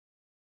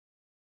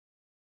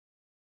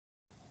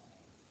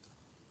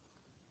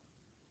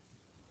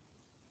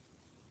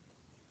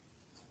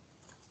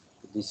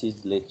This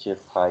is lecture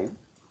 5.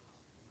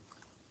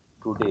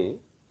 Today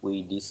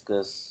we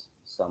discuss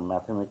some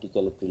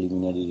mathematical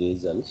preliminary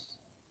results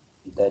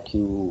that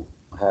you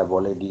have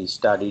already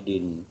studied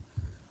in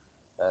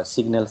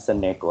signals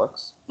and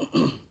networks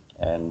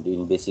and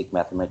in basic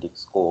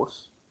mathematics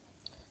course.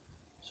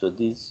 So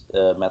these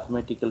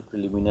mathematical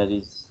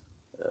preliminaries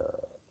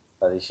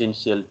are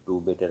essential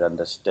to better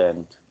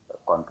understand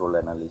control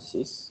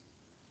analysis.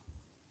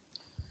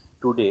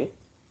 Today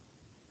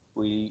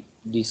we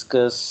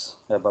discuss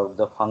about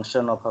the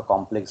function of a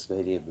complex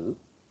variable,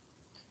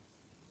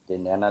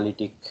 then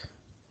analytic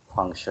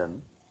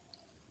function,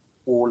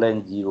 pole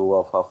and zero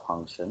of a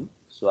function.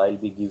 So I'll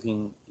be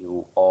giving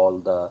you all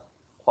the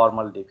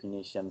formal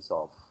definitions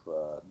of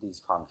these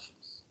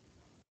functions.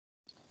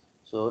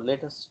 So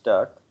let us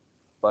start.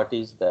 What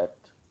is that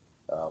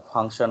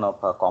function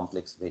of a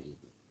complex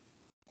variable?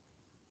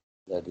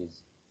 That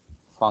is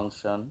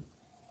function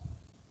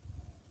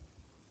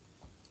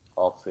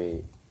of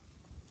a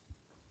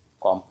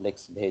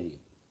complex variable.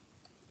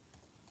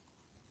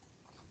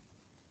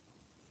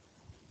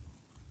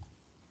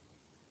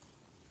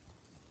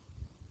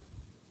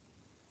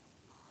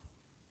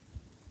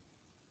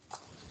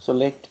 So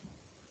let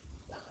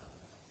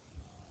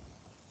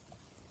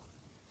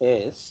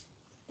S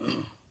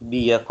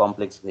be a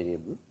complex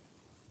variable,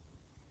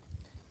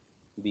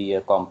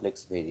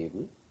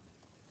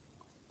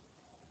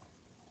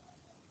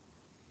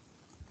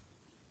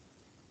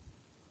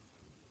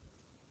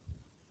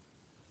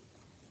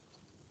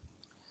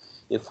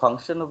 a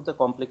function of the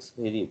complex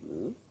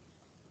variable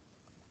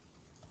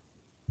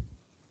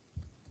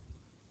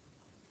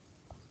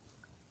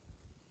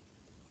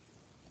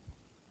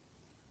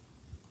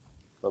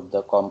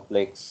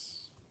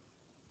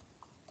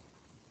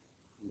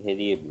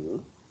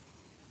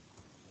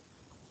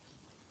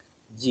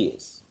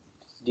GS,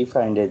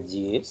 defined as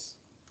GS,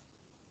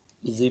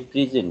 is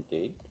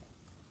represented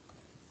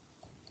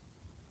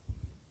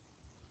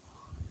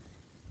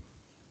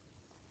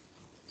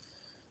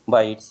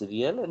by its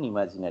real and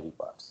imaginary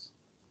parts.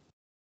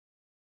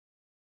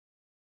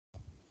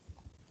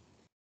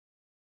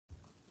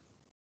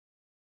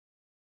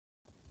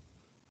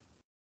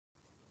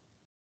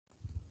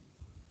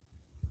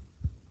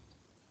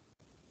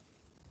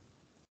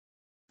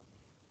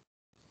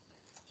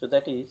 So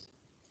that is,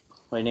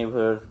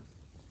 whenever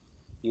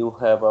you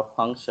have a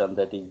function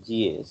that is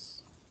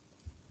GS,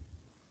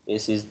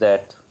 S is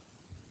that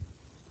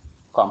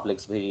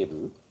complex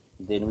variable,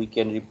 then we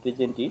can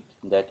represent it,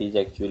 that is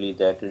actually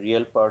that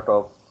real part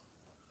of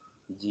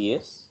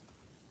GS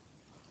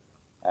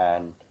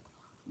and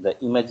the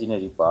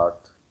imaginary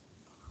part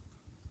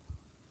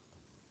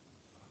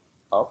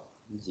of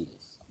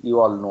GS. You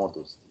all know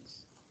those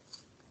things.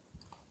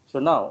 So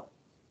now,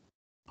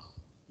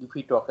 if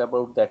we talk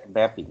about that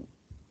mapping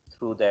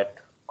through that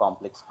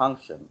complex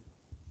function,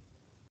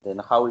 then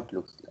how it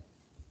looks like.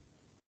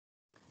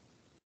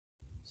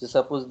 So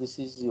suppose this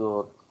is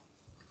your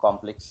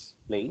complex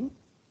plane,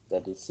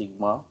 that is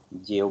sigma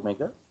j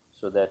omega.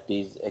 So that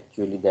is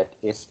actually that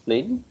S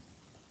plane.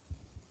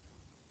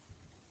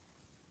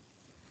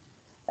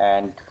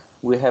 And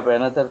we have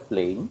another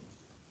plane,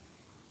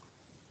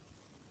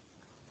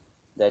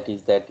 that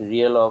is that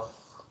real of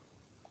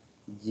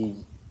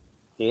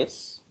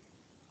GS.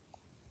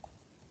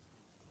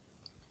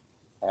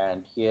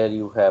 And here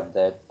you have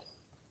that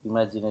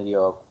imaginary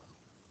of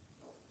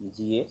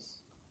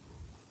GS.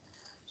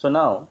 So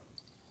now,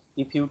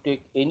 if you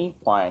take any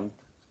point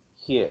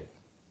here,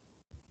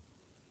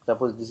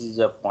 suppose this is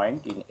a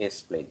point in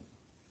S plane,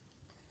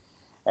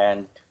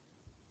 and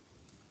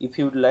if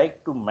you would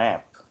like to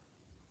map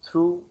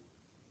through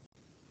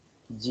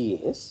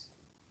GS,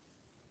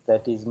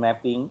 that is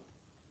mapping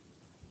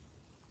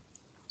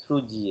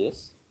through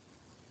GS,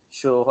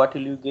 so what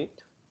will you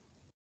get?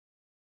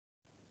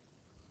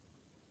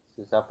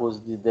 So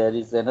suppose there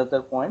is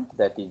another point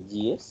that is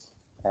GS,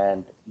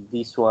 and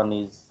this one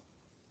is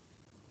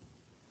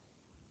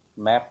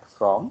mapped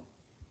from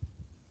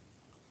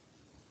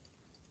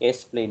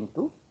S plane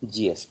to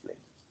GS plane.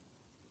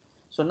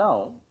 So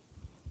now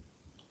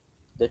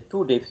the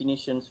two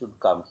definitions would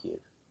come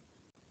here.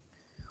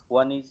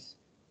 One is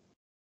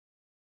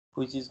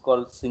which is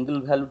called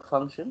single valued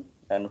function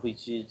and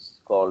which is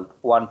called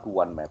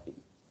one-to-one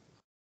mapping.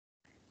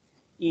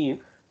 If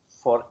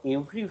for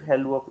every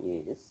value of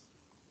S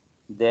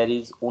there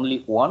is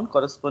only one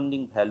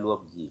corresponding value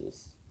of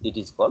GS, it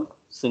is called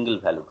single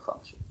valued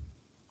function.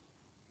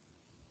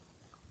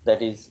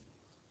 That is,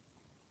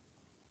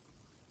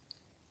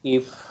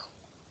 if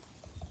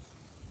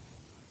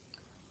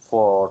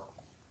for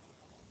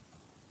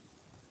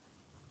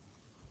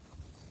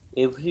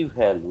every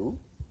value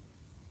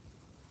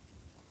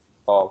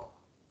of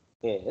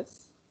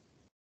S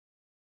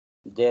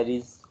there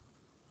is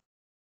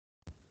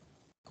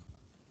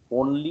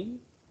only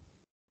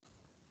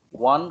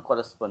one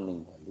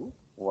corresponding value,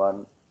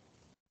 one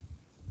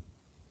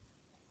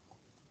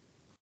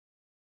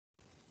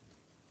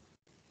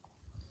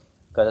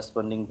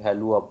corresponding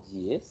value of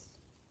GS,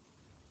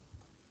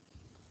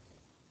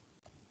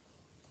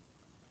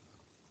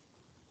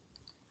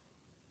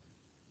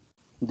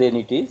 then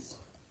it is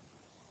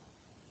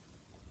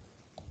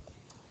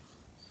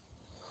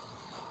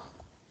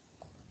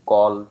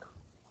called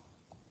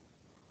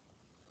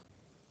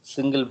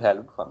single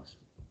valued function.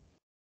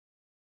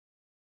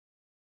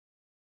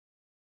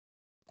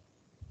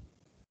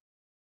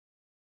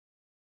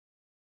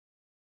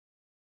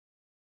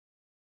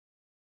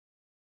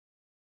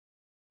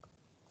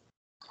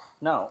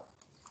 Now,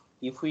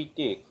 if we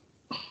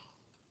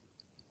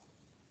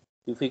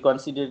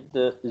consider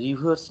the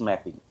reverse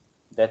mapping,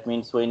 that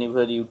means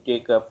whenever you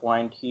take a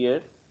point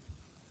here,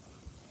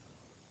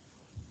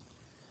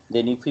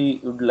 then if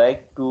we would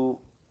like to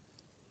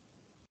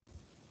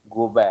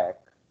go back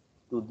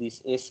to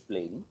this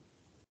S-plane,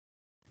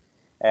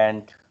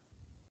 and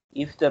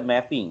if the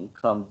mapping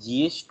from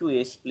GS to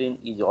S-plane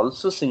is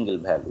also single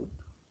valued,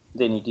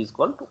 then it is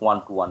called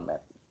one-to-one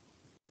mapping.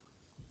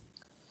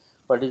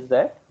 What is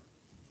that?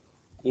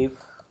 If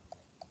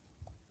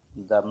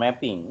the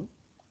mapping,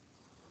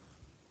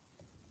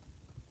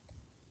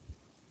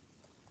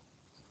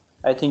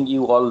 I think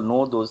you all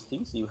know those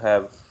things, you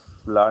have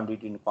learned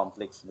it in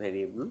complex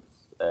variables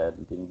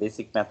and in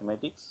basic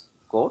mathematics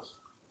course.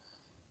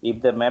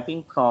 If the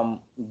mapping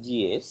from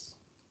GS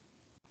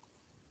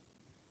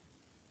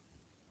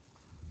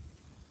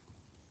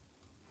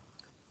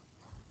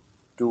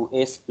to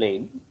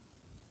S-plane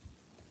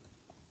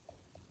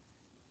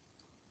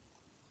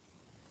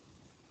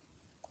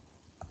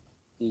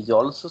is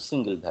also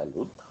single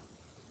valued,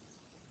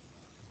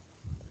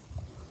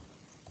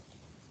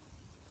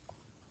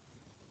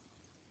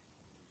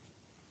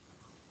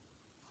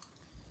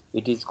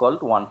 it is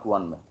called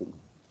one-to-one mapping.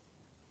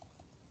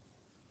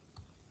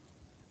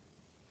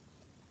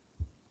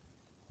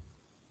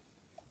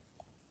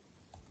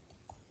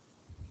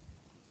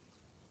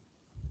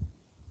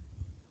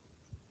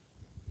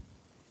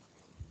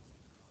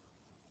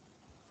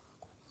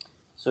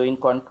 So in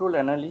control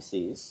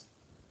analysis,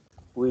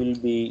 we will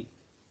be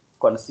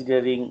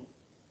considering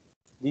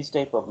this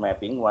type of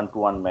mapping,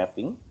 one-to-one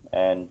mapping,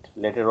 and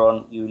later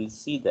on you will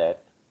see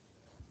that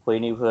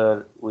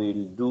whenever we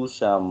will do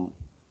some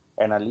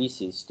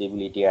analysis,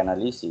 stability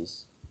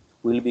analysis,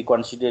 we will be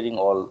considering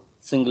all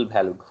single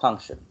valued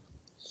function.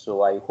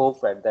 So I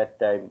hope at that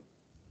time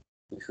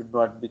you should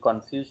not be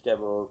confused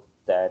about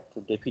that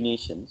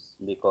definitions,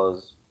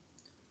 because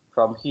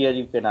from here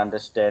you can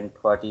understand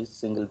what is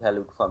single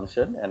valued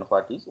function and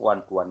what is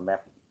one-to-one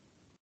mapping.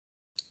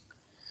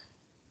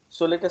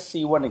 So let us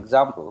see one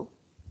example.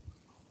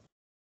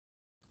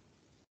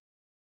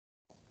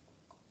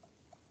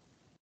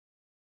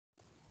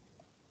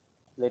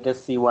 Let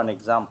us see one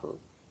example.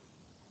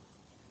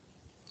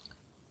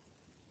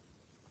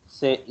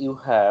 Say you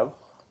have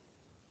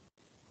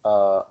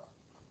a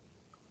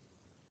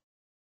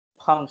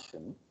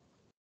function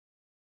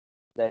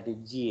that is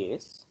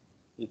GS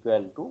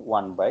equal to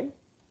 1 by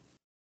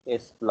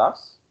S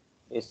plus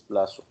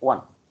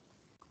 1.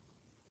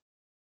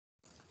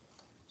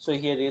 So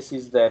here S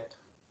is that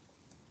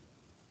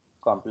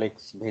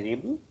complex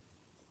variable,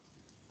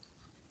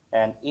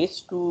 and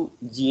S to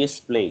GS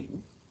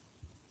plane.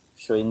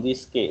 So in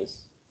this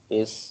case,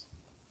 S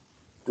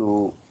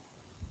to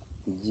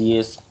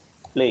GS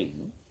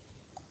plane,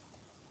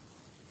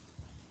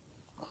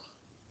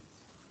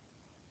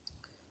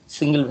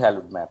 single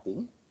valued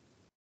mapping,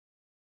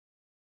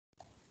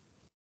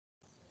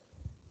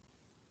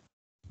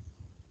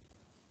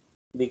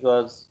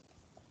 because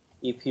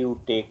if you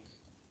take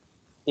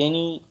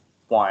any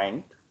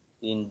point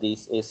in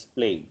this S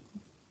plane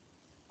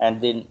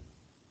and then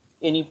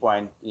any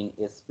point in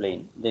S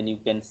plane, then you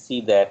can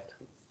see that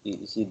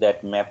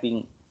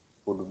mapping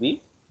would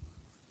be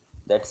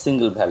that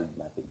single valued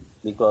mapping,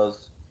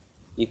 because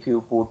if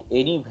you put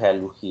any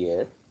value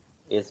here,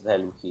 S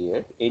value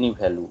here, any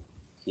value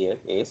here,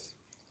 S,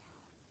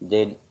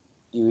 then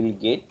you will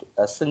get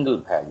a single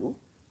value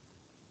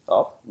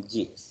of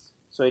GS.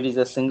 So it is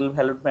a single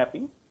valued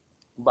mapping.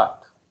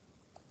 But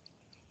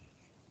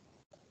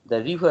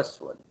the reverse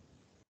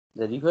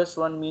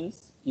one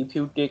means if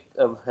you take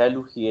a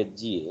value here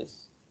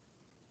GS,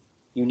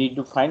 you need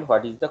to find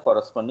what is the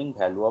corresponding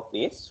value of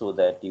S so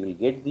that you will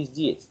get this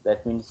GS.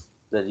 That means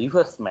the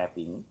reverse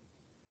mapping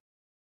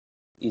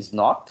is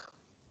not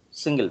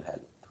single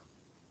valued,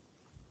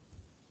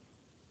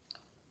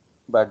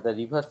 but the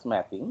reverse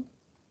mapping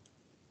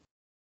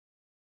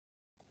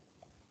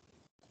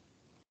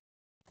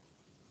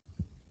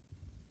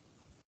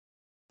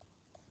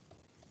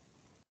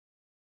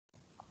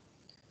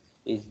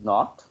is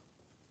not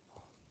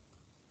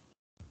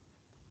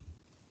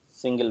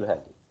single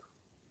valued.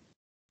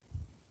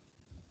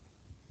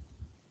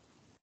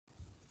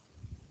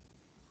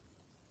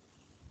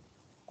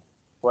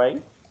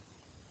 Why?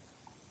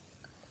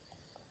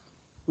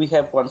 We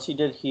have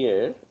considered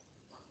here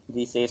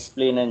this S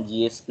plane and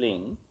GS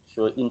plane,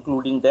 so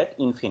including that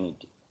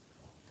infinity.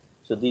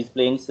 So these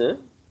planes are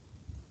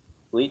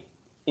with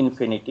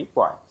infinity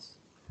points.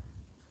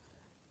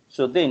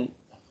 So then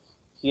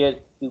here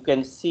you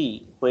can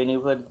see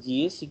whenever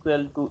GS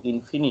equal to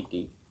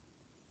infinity,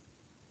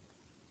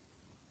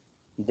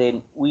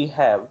 then we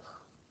have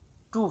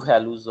two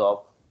values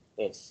of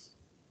S,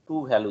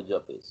 two values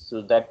of s.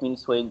 So that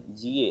means when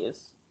gs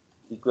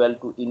equal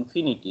to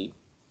infinity,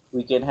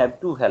 we can have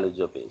two values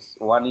of s.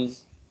 One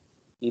is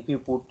if you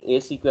put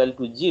s equal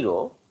to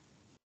 0,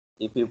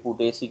 if you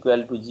put s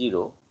equal to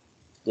 0,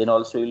 then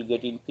also you will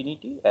get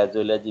infinity, as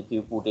well as if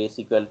you put s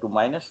equal to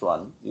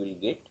 -1, you will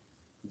get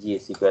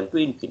gs equal to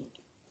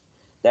infinity.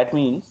 That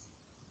means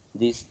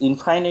this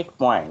infinite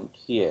point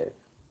here,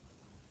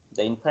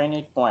 the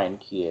infinite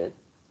point here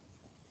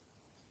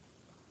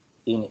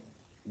in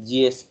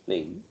gs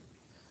plane,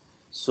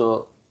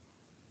 so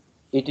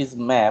it is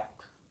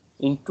mapped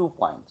in 2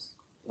 points.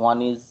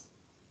 One is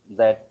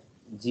that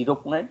 0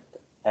 point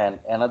and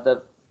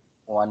another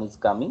one is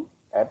coming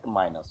at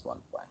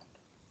 -1 point.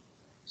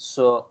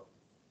 So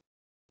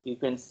you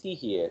can see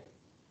here,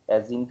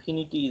 as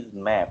infinity is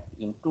mapped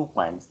in 2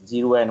 points,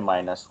 0 and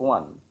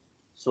 -1,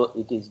 so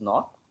it is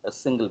not a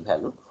single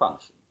valued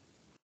function.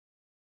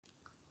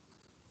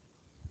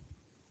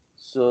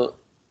 So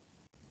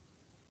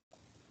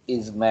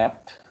is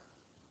mapped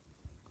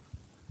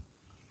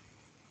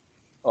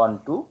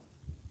onto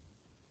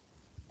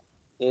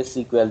s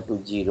equal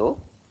to 0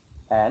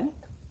 and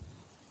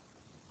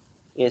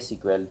s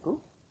equal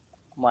to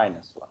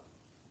 -1.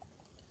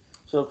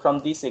 So from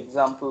this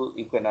example,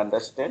 you can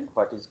understand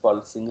what is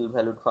called single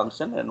valued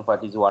function and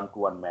what is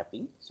one-to-one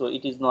mapping. So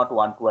it is not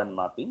one-to-one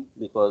mapping,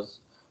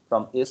 because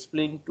from S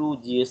plane to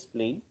GS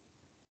plane,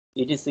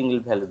 it is single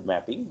valued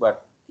mapping,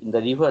 but in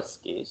the reverse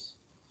case,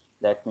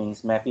 that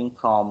means mapping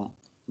from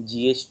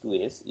GS to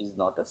S is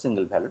not a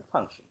single valued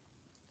function.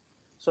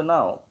 So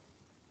now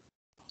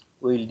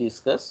we will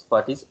discuss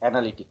what is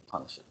analytic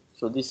function.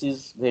 So this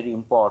is very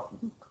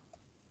important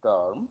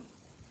term,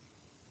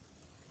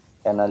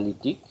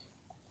 analytic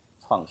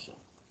function.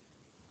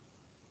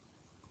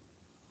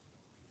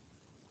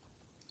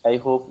 I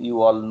hope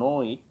you all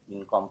know it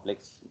in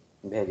complex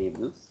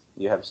variables.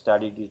 You have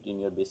studied it in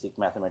your basic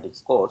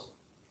mathematics course.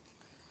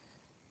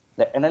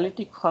 The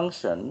analytic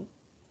function,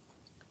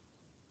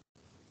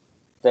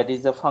 that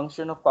is the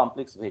function of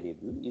complex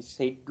variable, is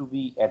said to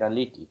be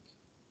analytic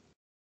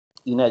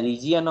in a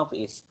region of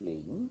S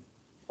plane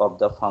of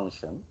the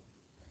function,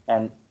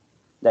 and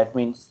that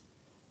means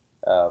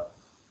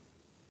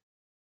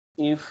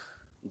if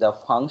the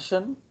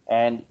function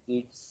and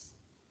its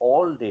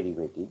all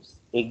derivatives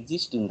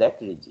exist in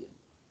that region.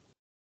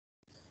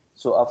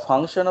 So a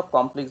function of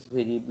complex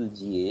variable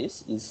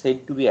gs is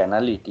said to be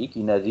analytic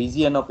in a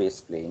region of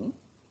S plane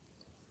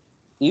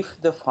if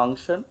the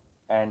function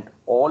and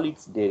all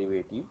its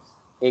derivatives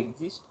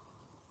exist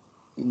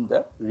in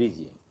the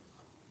region.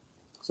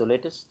 So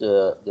let us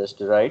just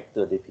write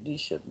the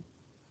definition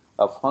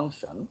of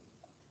function.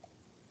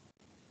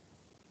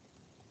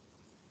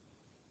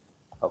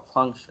 A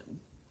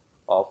function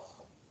of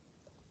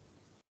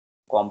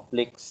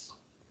complex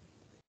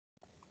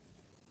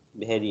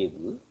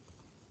variable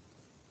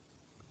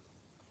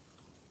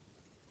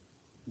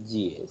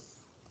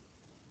gs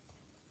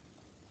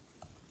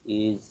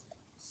is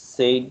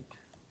said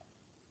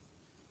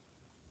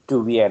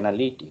to be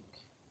analytic,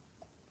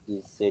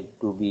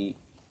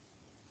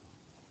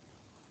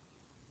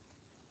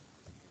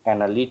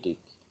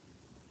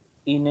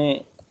 in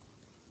a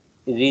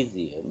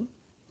region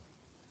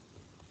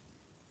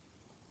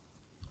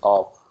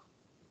of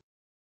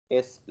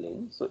S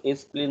plane. So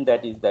S plane,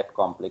 that is that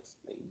complex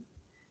plane,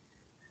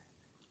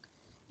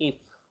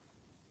 if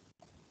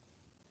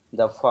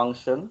the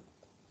function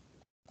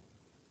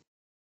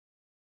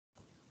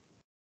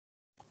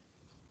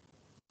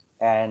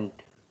and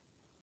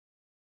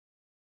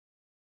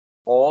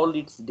all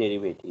its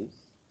derivatives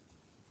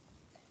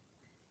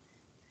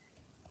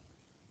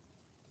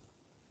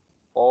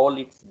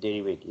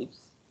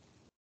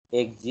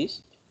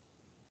exist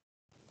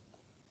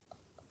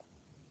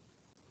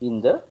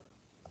in the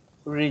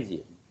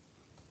region.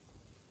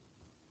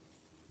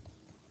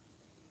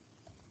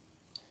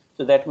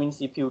 So that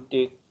means if you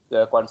take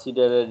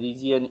consider a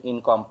region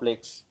in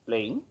complex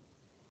plane,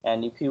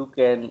 and if you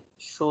can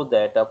show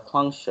that a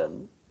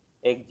function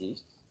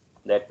exists,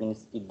 that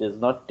means it does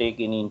not take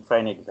any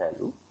infinite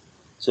value,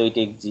 so it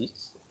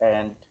exists,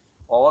 and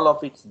all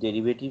of its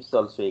derivatives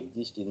also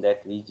exist in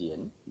that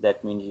region,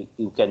 that means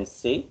you can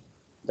say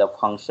the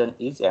function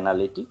is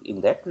analytic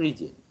in that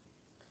region.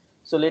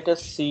 So let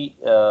us see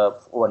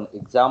one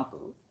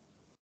example.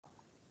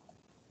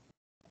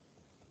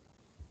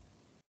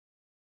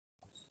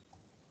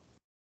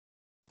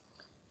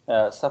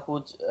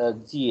 Suppose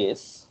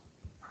GS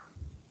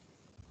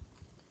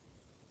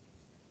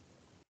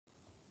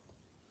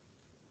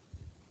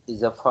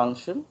is a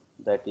function,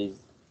 that is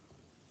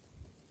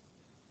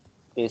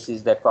S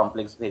is that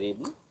complex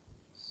variable.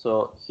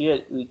 So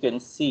here we can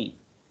see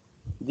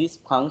this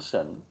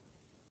function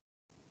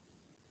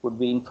would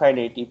be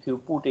infinite if you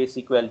put s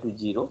equal to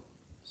 0.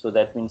 So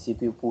that means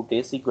if you put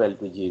s equal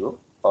to 0,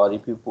 or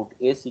if you put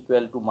s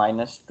equal to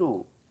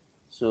 -2,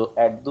 so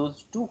at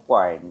those 2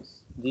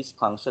 points this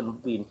function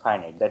would be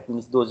infinite. That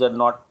means those are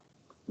not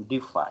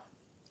defined.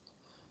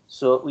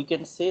 So we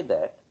can say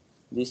that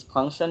this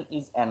function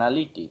is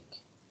analytic.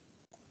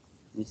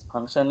 This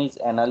function is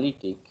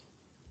analytic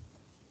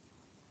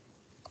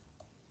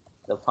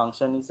the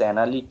function is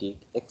analytic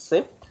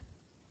except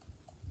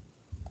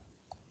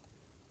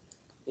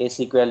s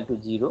equal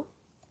to 0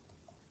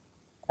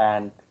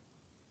 and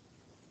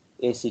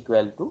s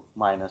equal to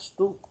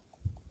 -2.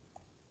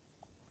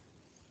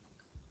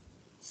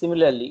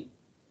 Similarly,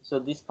 so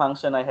this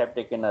function I have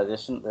taken a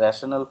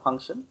rational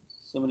function.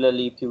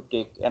 Similarly, if you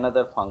take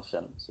another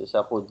function, so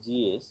suppose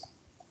gs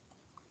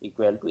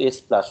equal to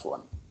s plus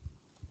 1.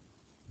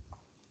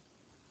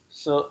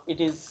 So it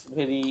is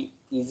very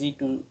easy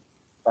to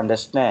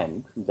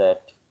understand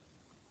that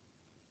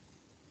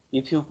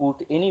if you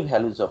put any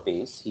values of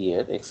s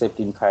here except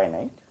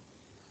infinite,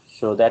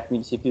 so that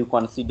means if you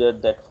consider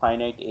that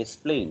finite s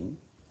plane,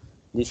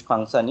 this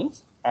function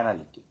is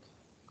analytic.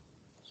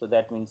 So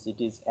that means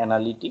it is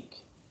analytic,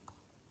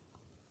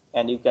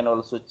 and you can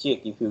also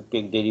check if you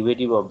take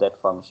derivative of that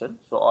function,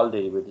 so all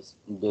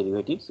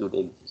derivatives would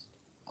exist.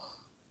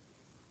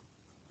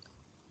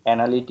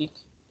 Analytic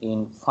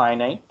in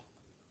finite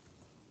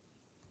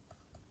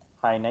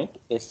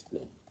s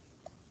plane.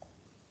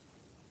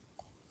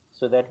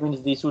 So that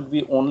means this would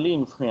be only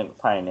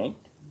infinite,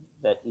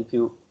 that if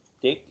you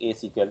take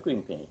s equal to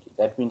infinity.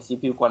 That means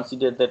if you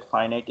consider that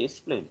finite s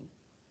plane,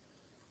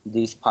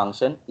 this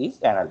function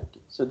is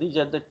analytic. So these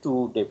are the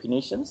two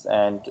definitions,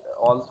 and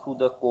all through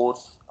the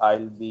course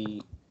I'll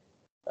be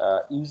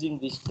using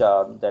this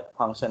term that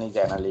function is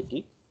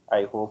analytic.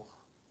 I hope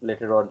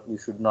later on you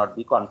should not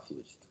be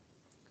confused.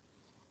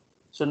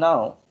 So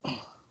now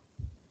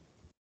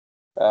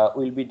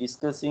we'll be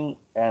discussing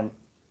an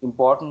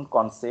important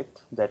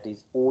concept, that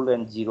is pole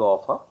and zero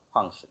of a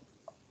function.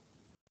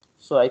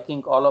 So I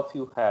think all of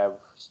you have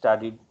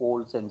studied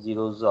poles and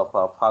zeros of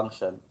a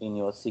function in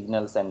your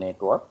signals and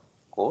network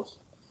course.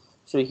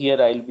 So here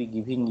I'll be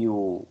giving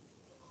you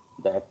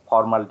that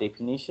formal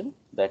definition,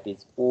 that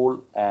is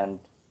pole and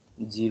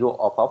zero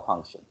of a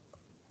function.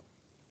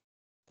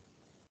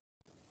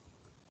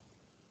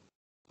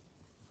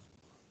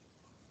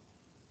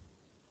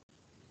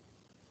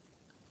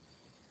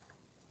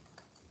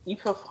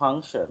 If a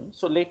function,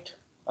 so let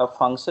a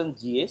function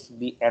gs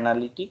be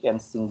analytic and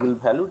single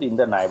valued in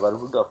the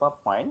neighborhood of a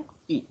point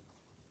P.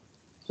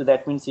 So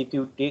that means if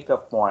you take a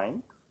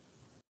point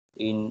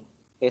in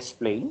S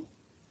plane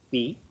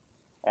P,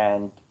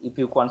 and if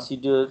you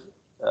consider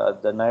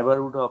the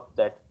neighborhood of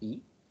that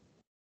P,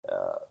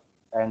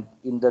 and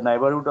in the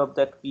neighborhood of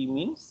that P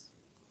means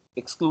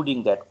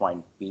excluding that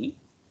point P,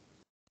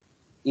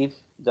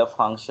 if the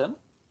function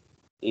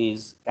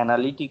is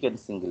analytic and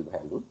single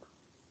valued,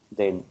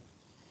 then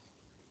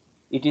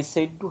it is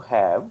said to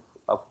have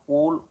a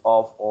pole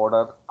of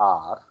order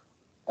R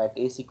at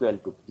s equal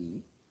to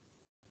P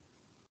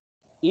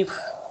if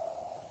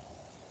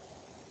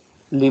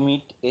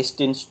limit s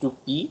tends to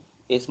P,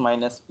 s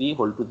minus P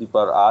whole to the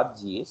power R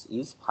gs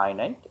is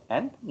finite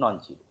and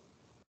non-zero.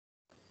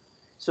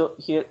 So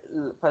here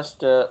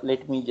first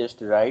let me just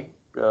write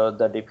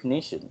the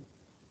definition.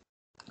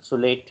 So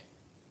let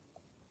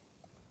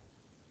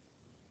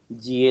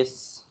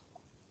gs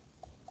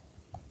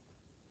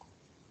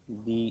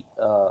be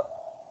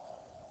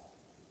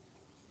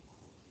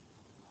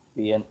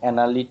an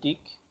analytic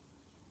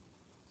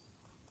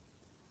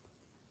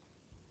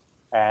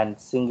and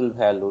single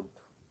valued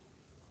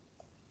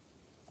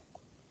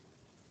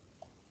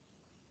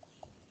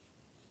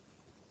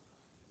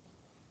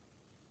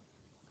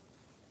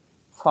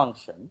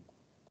function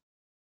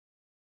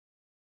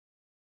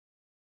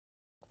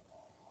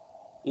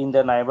in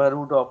the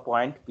neighborhood of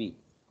point P.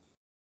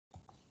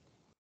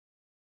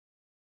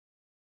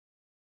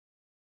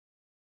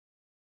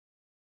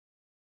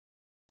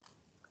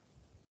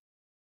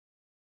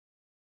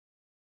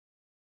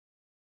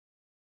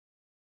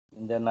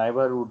 In the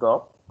neighborhood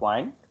of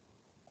point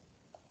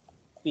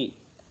P.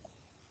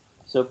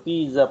 So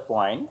P is a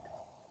point.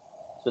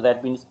 So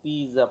that means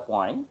P is a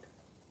point.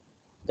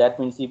 That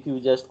means if you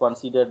just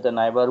consider the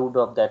neighborhood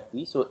of that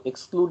P, so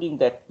excluding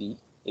that P,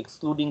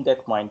 excluding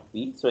that point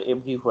P, so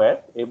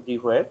everywhere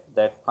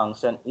that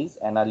function is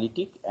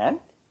analytic and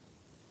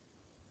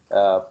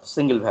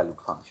single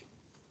valued function.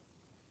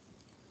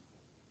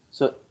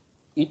 So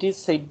it is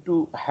said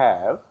to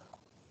have,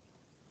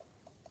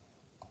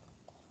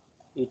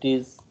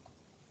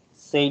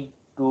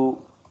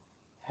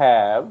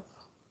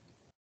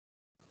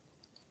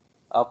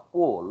 a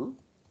pole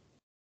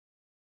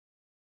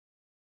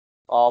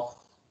of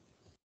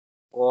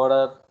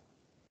order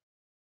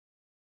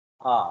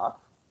R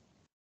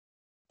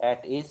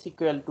at s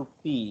equal to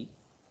P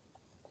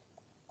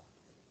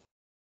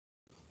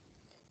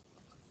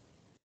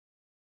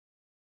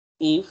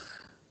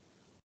if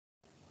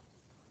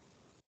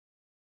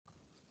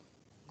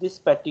this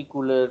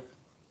particular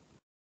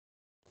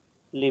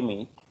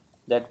limit,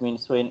 that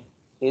means when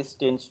s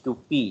tends to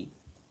P,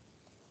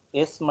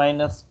 s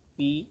minus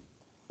P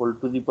whole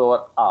to the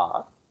power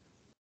R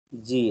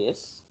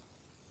gs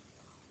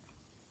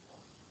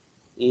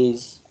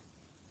is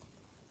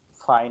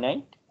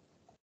finite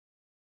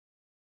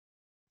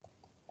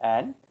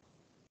and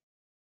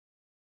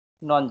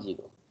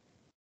non-zero.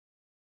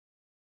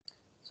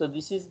 So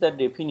this is the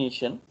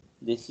definition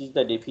this is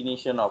the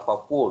definition of a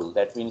pole.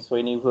 That means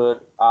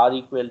whenever r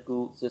equal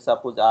to, say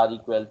suppose r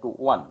equal to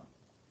 1.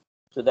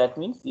 So that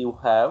means you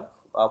have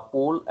a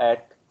pole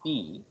at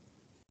P.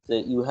 So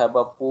you have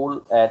a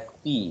pole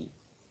at P.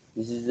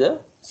 This is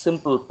a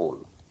simple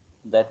pole.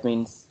 That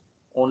means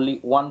only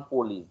one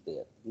pole is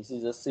there. This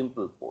is a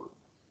simple pole.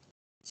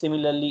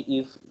 Similarly,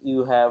 if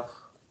you have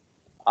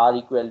r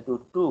equal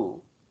to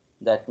 2,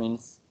 that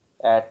means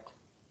at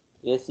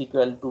s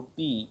equal to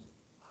P,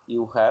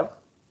 you have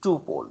two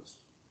poles.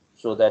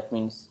 So that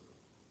means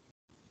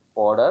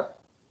order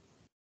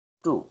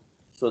 2.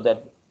 So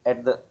that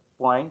at the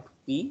point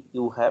P,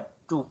 you have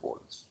two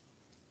poles.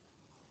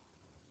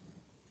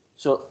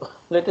 So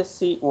let us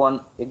see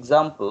one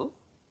example.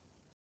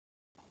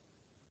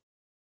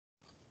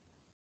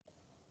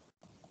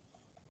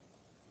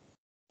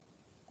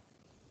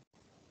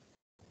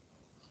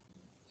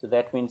 So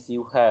that means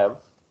you have,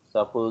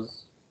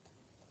 suppose,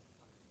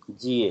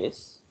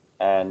 GS,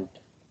 and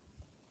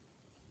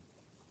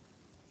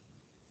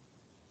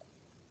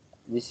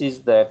this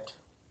is that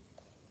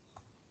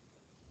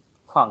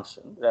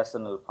function,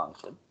 rational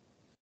function.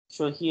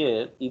 So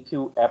here, if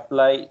you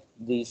apply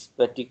this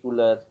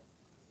particular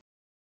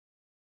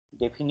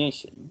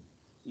definition,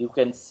 you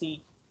can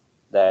see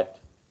that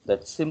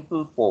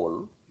simple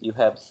pole, you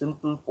have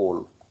simple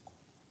pole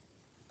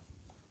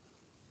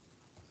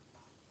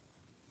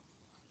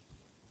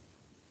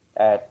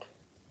at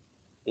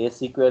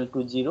s equal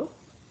to 0.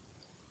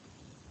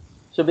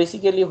 So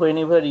basically,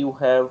 whenever you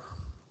have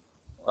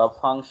a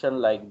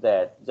function like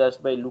that,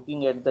 just by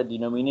looking at the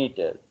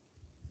denominator,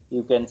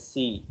 you can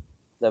see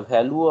the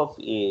value of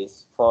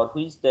s for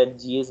which that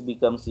gs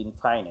becomes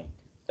infinite.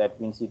 That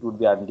means it would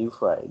be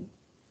undefined.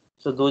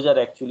 So those are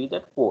actually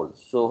that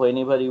poles. So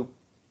whenever you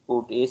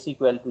put s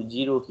equal to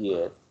 0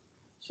 here,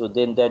 so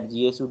then that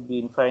gs would be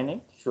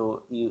infinite.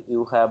 So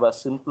you have a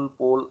simple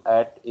pole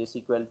at s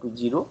equal to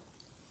 0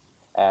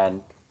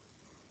 and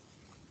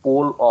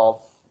pole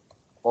of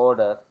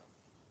order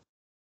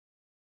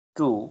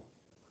 2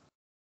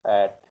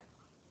 at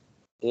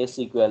s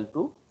equal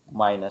to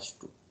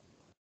 -2.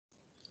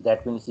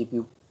 That means if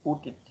you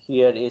put it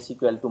here s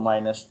equal to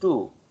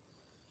 -2,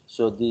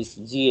 so this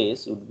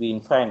gs would be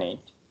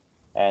infinite,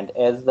 and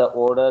as the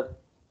order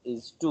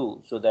is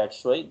 2, so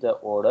that's why the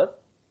order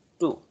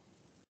 2.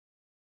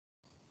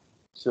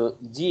 So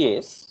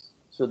gs,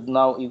 so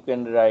now you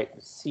can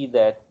see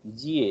that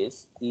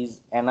gs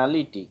is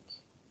analytic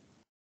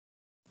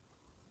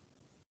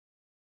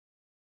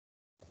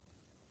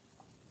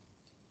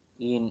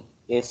in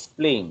S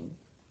plane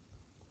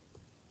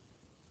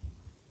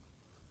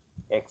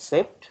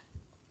except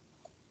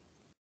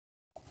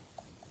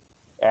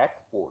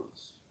at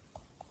poles.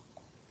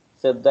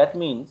 So that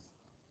means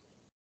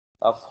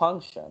a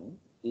function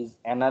is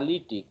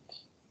analytic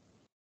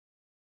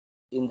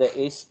in the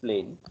S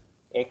plane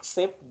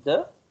except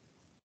the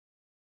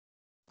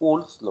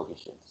poles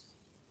locations.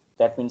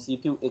 That means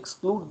if you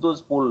exclude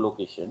those pole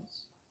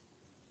locations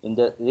in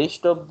the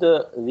rest of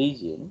the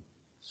region,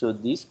 so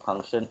this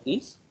function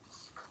is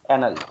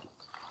analytic.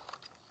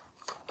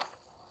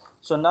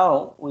 So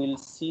now we'll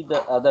see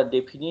the other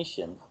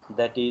definition,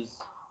 that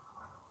is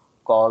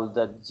called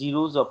the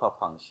zeros of a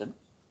function.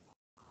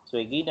 So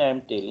again, I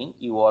am telling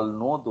you all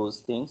know those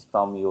things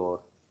from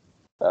your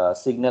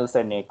signals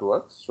and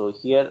networks. So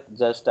here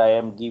just I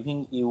am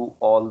giving you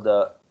all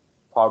the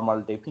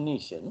formal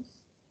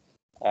definitions,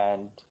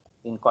 and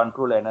in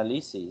control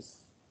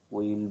analysis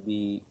we will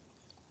be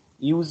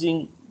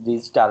using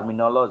these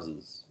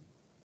terminologies.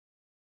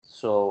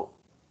 So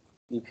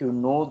if you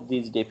know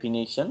these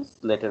definitions,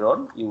 later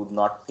on you would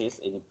not face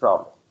any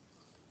problem.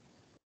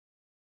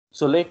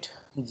 So let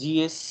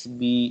GS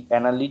be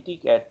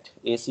analytic at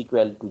S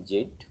equal to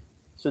Z.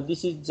 So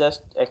this is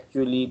just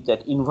actually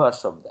that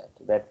inverse of that.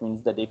 That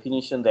means the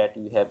definition that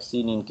we have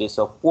seen in case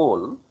of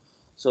pole.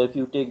 So if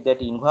you take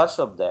that inverse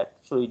of that,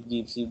 so it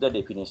gives you the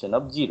definition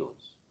of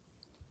zeros.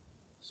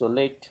 So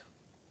let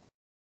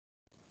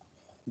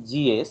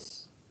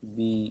GS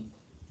be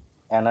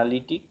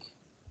analytic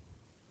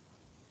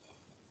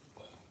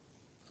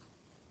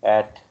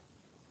at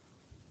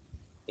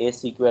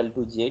S equal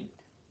to Z.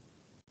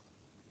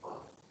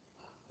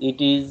 It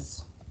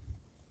is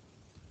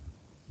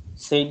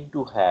said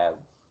to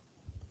have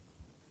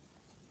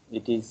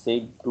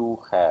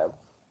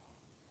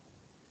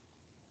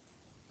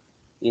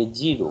a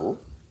zero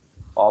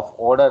of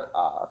order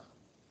R,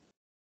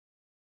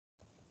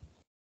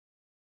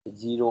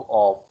 zero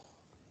of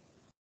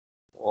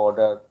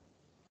order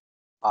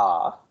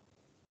R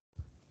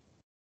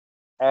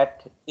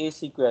at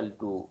S equal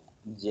to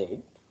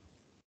Z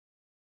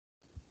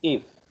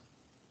if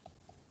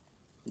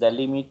the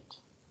limit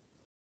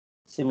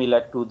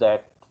similar to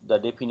that the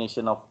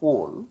definition of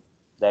pole,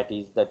 that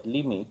is that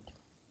limit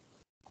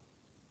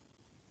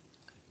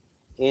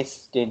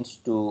S tends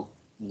to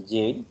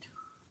Z,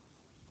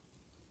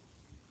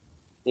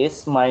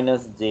 S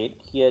minus Z,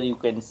 here you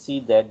can see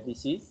that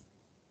this is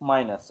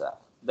minus R.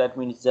 That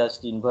means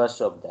just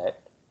inverse of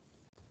that,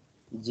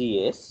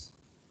 GS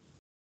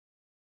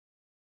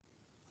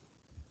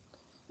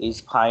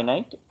is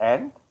finite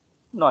and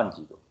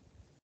non-zero.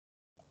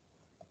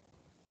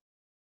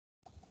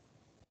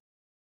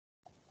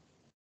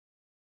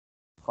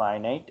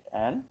 Finite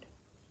and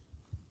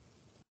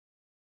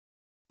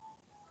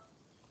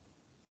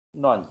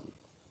non-zero.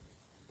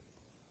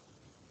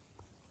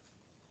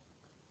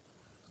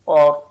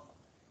 Or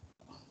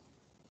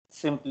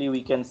simply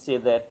we can say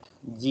that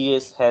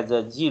GS has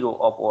a 0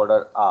 of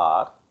order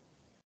R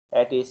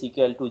at S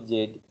equal to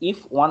Z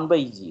if 1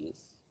 by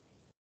GS,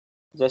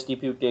 just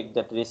if you take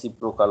that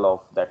reciprocal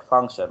of that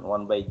function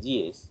 1 by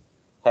GS,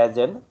 has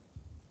an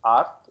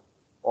rth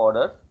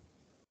order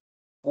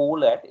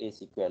pole at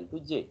S equal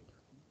to Z.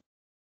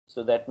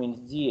 So that means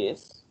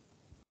GS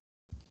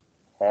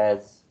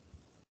has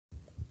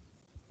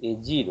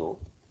a 0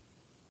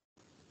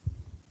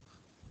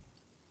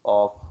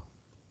 of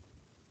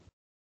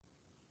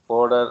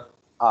order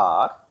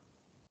R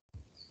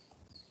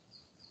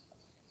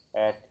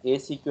at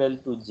S equal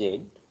to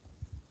Z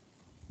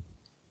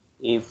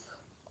if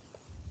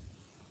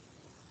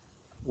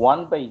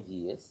 1 by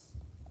GS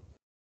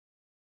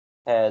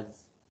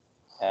has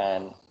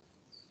an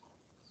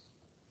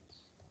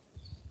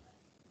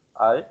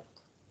rth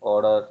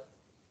order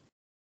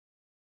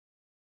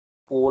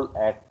pole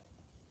at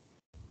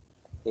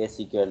S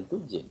equal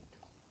to Z.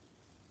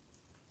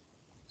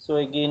 So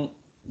again,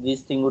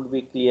 this thing would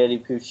be clear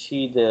if you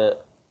see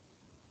the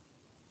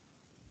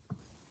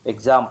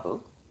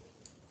example.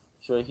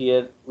 So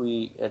here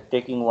we are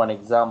taking one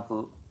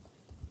example.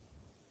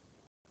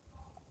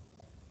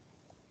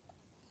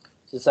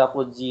 So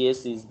suppose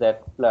GS is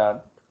that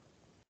plant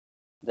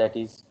that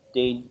is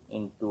 10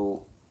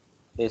 into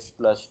S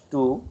plus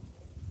 2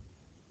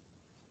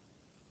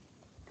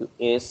 to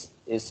S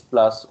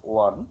plus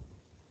 1,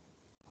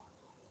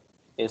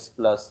 S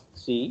plus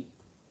 3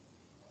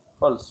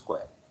 whole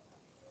square.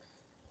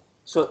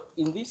 So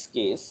in this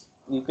case,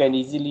 you can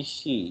easily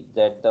see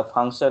that the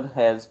function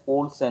has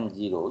poles and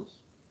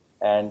zeros,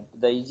 and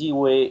the easy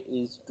way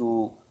is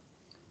to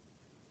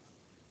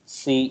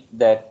see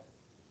that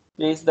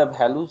place the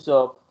values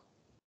of,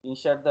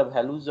 insert the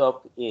values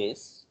of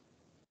S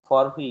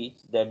for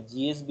which that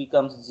GS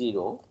becomes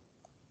 0,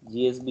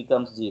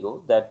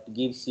 that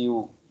gives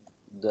you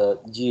the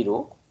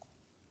 0,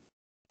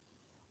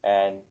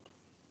 and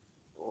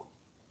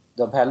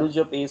the values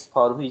of S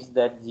for which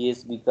that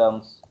GS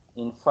becomes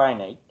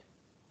infinite,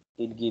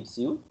 it gives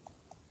you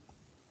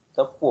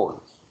the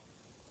poles.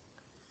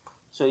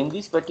 So in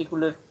this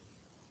particular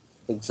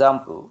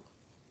example,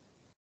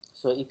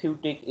 so if you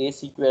take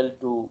S equal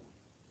to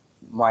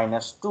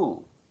minus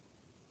 2,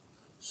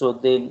 so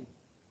then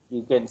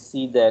you can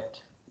see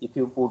that if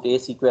you put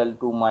S equal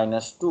to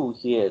minus 2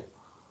 here,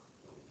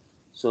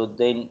 so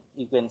then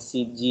you can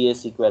see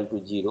GS equal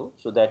to 0.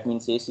 So that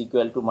means S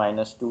equal to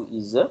minus 2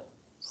 is a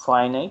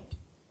finite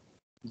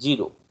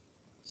 0.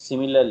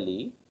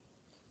 Similarly,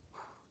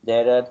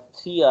 there are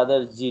 3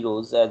 other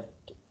zeros at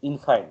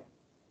infinite,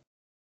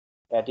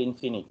 at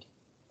infinity.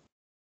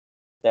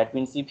 That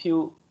means if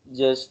you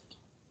just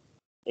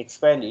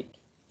expand it,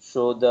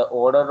 so the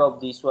order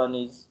of this one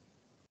is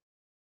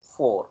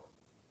 4.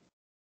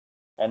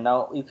 And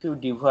now if you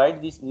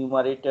divide this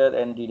numerator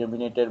and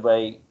denominator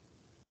by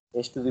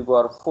S to the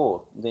power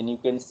 4, then you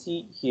can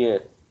see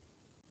here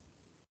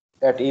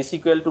at S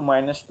equal to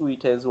minus 2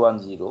 it has 1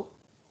 0.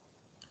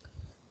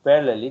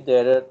 Parallelly,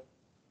 there are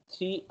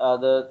 3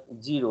 other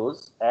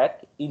zeros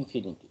at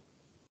infinity,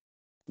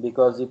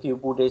 because if you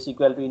put S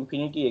equal to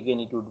infinity, again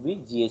it would be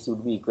GS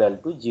would be equal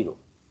to 0.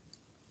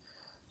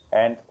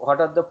 And what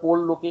are the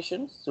pole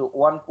locations? So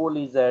one pole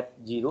is at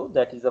 0,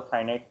 that is a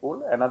finite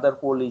pole. Another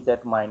pole is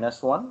at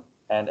minus 1,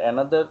 and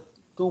another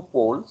 2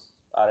 poles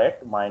are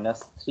at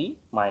minus 3,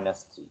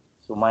 minus 3.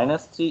 So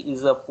minus 3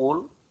 is a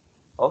pole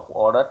of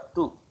order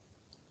 2.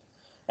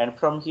 And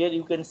from here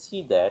you can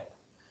see that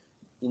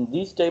in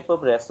this type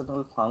of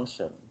rational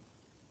function,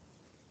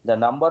 the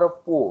number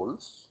of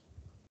poles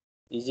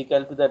is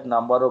equal to that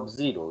number of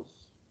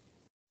zeros.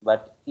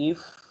 But if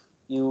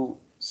you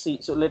see,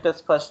 so let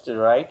us first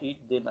write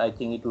it, then I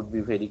think it would be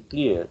very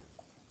clear.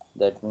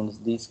 That means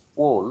these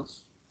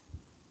poles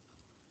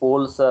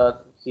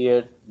are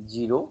here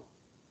 0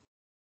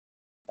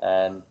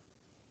 and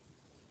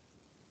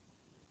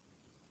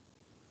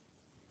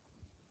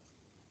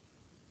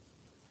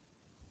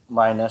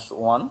minus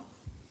 1,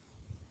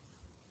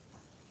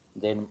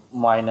 then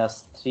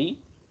minus 3,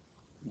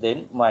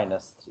 then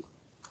minus 3.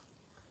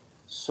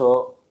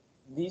 So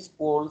these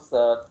poles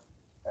are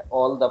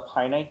all the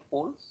finite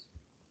poles,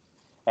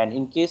 and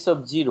in case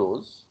of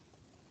zeros,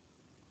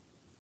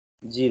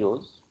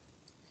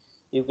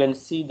 you can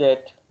see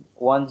that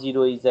 1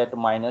 0 is at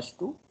minus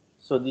 2,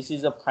 so this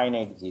is a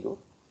finite 0,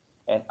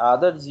 and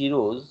other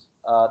zeros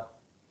are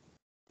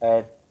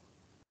at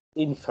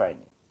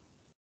infinite.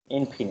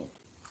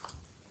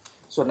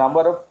 So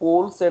number of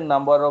poles and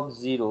number of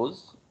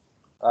zeros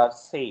are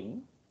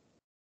same,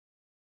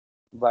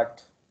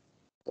 but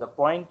the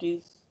point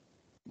is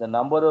the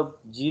number of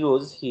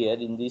zeros here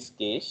in this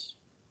case,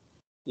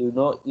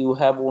 you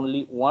have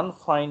only one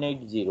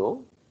finite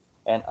 0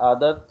 and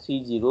other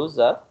 3 zeros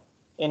are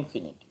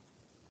infinite.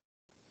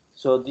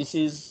 So this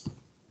is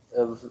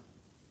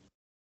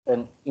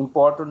an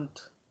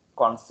important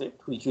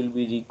concept which will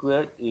be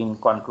required in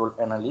control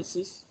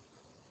analysis.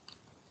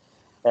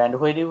 And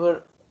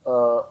whenever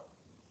a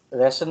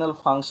rational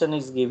function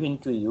is given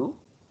to you,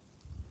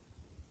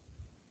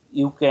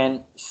 you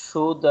can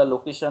show the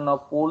location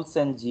of poles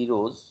and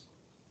zeros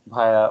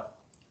via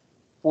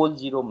pole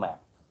zero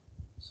map.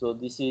 So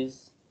this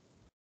is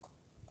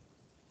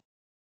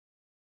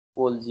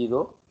pole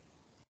zero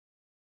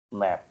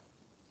map.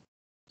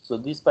 So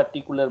this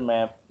particular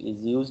map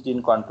is used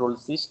in control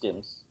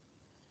systems.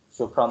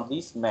 So from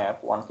this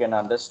map one can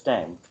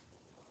understand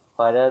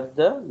where are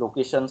the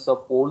locations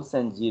of poles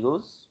and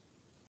zeros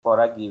for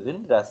a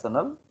given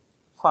rational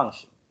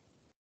function.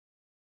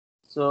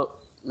 So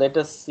let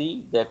us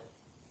see that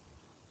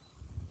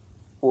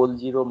pole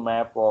zero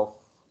map of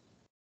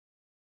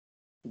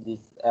this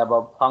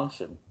above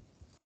function.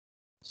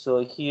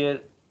 So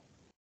here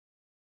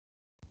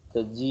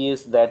the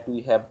GS that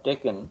we have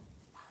taken,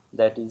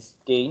 that is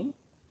 10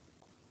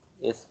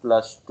 S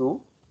plus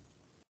 2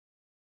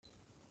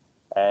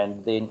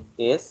 and then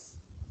S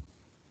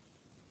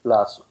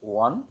plus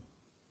 1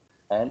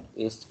 and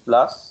S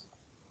plus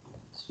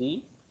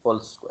 3 whole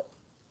square.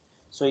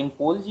 So in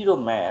pole zero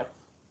map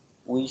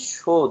we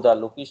show the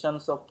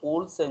locations of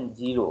poles and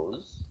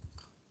zeros,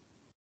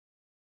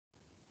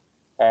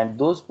 and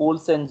those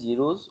poles and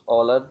zeros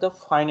all are the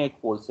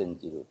finite poles and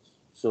zeros.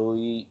 So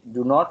we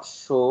do not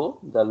show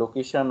the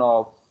location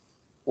of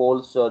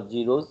poles or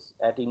zeros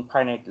at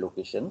infinite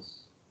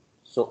locations.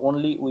 So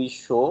only we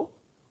show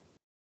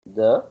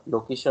the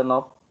location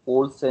of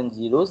poles and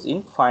zeros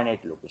in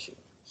finite location.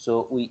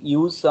 So we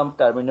use some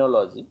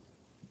terminology,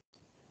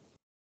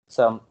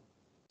 some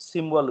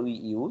symbol we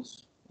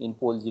use in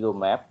pole zero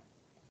map.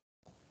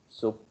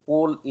 So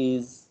pole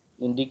is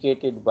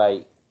indicated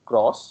by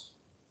cross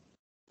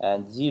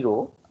and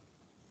zero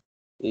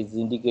is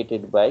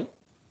indicated by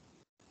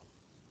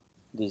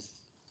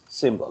this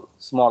symbol,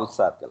 small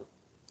circle.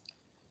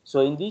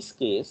 So in this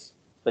case,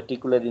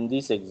 particularly in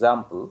this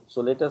example,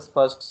 so let us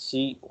first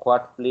see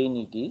what plane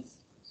it is.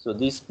 So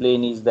this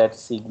plane is that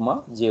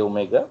sigma j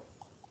omega,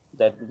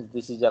 that means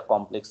this is a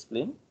complex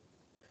plane.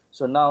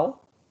 So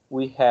now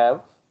we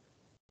have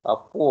a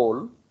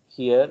pole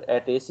here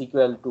at s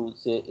equal to,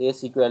 say,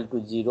 s equal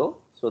to 0.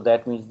 So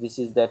that means this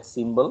is that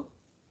symbol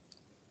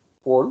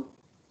pole.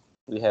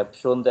 We have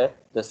shown that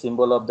the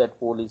symbol of that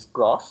pole is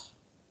cross.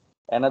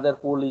 Another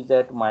pole is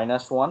at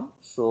 -1,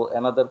 so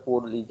another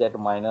pole is at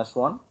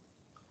 -1,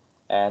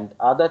 and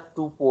other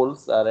two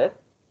poles are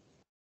at,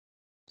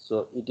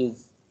 so it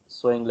is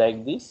showing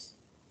like this.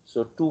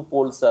 So two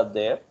poles are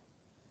there,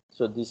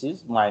 so this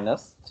is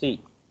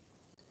 -3,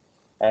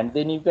 and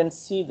then you can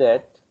see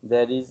that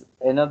there is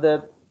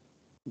another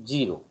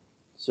 0.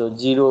 So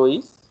 0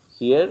 is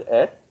here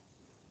at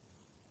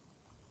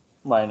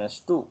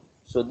 -2.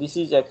 So this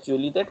is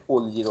actually that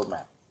pole zero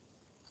map.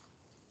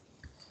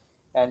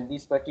 And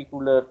this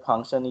particular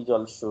function is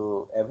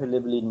also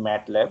available in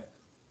MATLAB.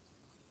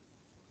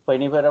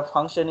 Whenever a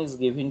function is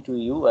given to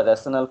you, a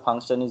rational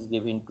function is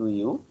given to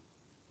you,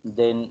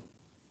 then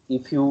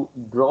if you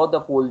draw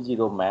the pole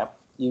zero map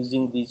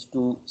using these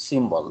two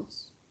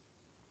symbols,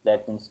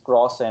 that means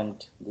cross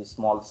and the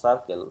small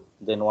circle,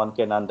 then one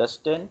can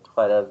understand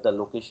where are the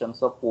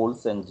locations of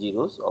poles and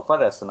zeros of a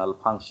rational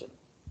function.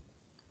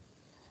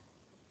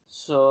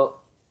 So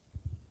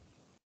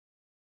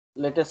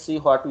let us see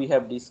what we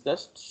have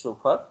discussed so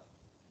far.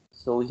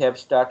 So we have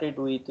started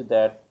with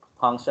that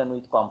function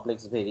with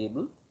complex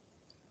variable,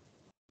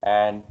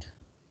 and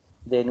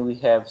then we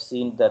have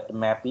seen that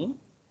mapping,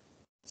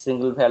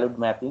 single valued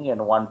mapping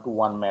and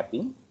one-to-one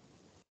mapping,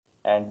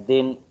 and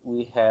then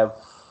we have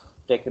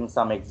taken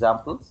some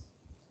examples.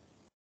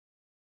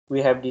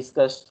 We have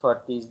discussed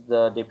what is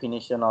the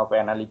definition of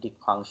analytic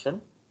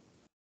function,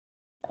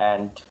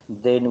 and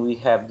then we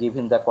have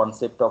given the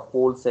concept of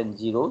poles and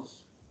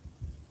zeros.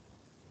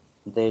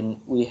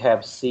 Then we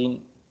have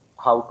seen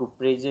how to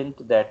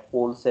present that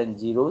poles and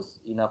zeros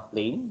in a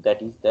plane,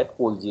 that is that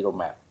pole zero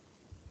map.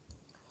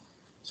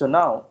 So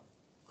now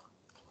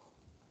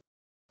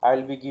I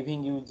will be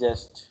giving you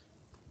just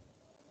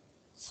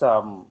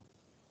some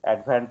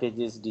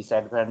advantages,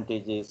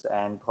 disadvantages,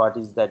 and what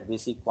is that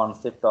basic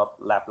concept of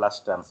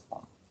Laplace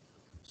transform.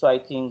 So I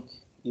think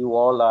you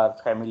all are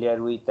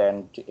familiar with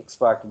and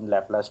expert in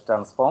Laplace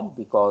transform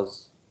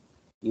because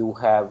you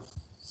have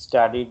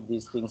studied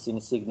these things in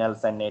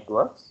signals and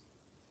networks,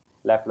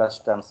 Laplace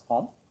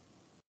transform.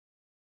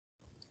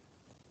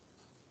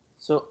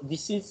 So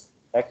this is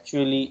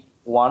actually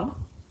one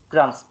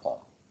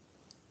transform.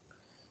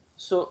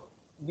 So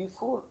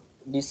before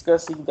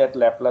discussing that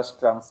Laplace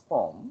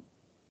transform,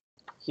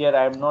 here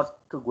I am not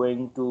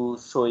going to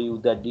show you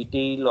the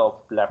detail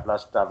of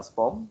Laplace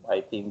transform.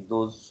 I think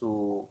those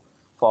who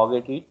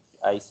forget it,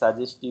 I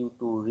suggest you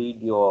to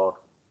read your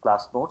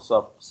class notes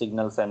of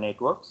signals and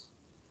networks.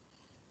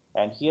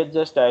 And here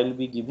just I will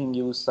be giving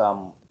you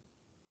some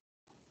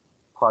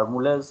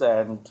formulas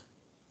and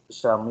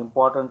some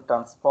important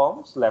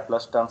transforms,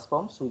 Laplace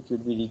transforms, which will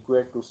be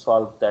required to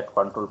solve that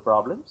control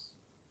problems.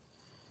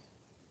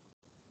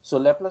 So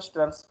Laplace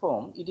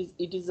transform,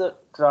 it is a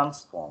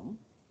transform.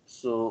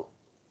 So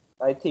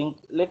I think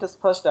let us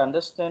first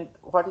understand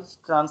what is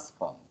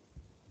transform,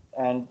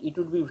 and it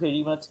would be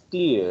very much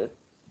clear.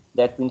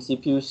 That means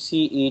if you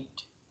see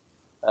it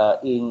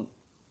in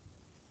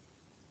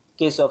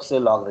case of say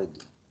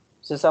logarithm.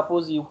 So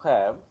suppose you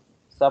have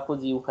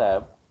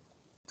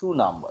two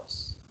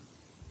numbers.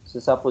 So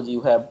suppose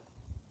you have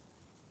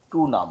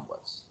two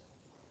numbers.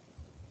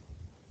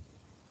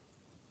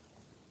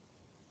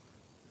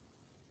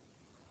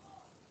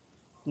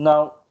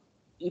 Now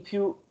if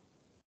you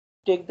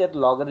take that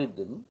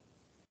logarithm,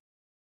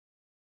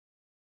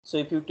 so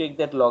if you take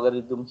that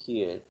logarithm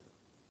here,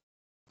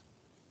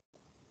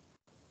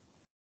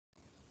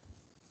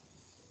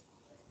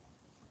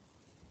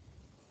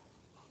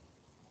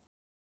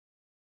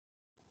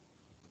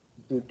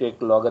 if you take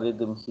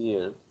logarithm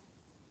here,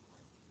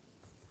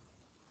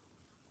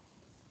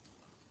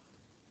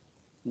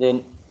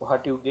 then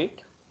what you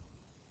get?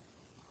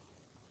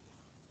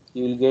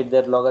 You will get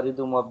that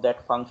logarithm of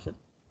that function.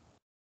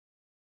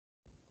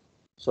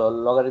 So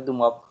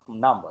logarithm of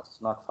numbers,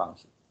 not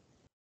function.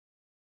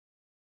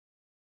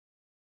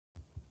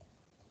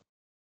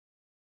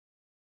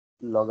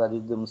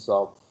 Logarithms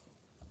of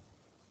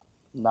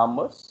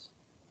numbers.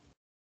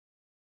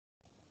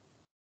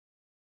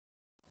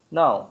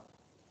 Now,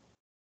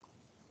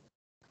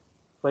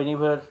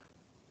 whenever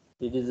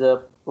it is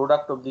a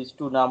product of these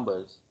two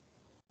numbers,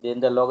 then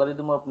the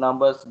logarithm of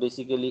numbers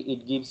basically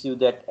it gives you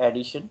that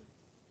addition.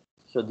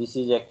 So this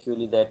is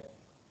actually that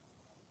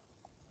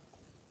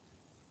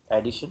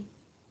addition,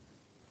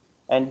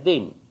 and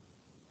then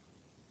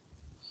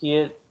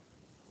here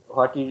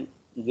what you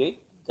get,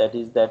 that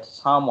is that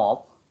sum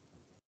of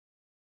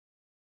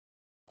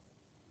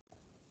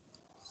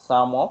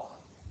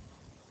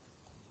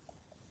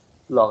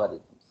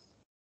logarithms.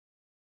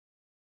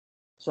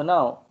 So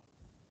now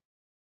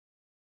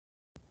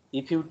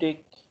if you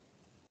take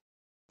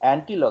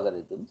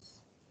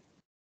anti-logarithms,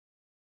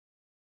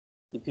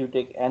 here, if you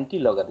take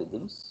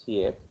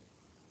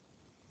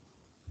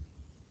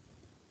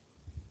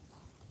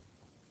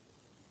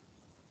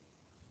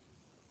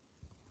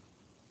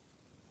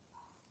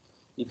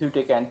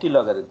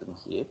anti-logarithm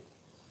here,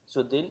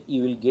 so then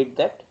you will get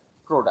that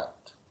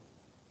product.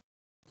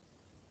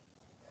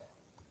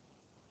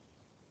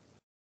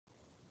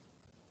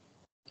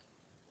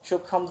 So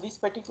from this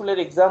particular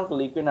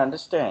example, you can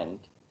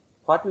understand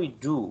what we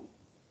do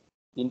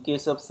in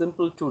case of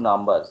simple two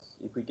numbers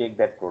if we take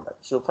that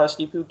product. So first,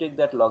 if you take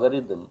that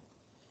logarithm,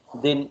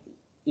 then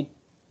it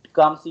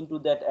comes into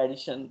that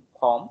addition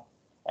form,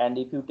 and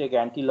if you take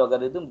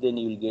anti-logarithm, then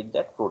you will get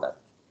that product.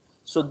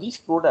 So this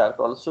product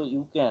also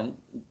you can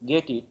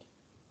get it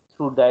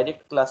through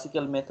direct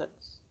classical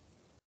methods.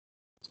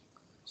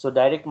 So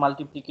direct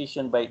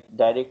multiplication by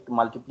direct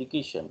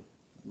multiplication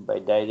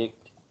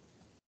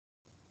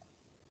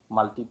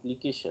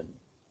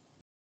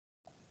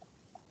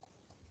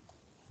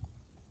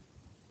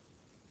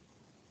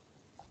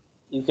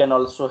you can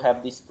also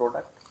have this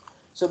product.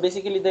 So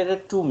basically there are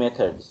two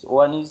methods.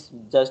 One is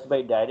just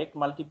by direct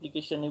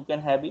multiplication you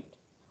can have it,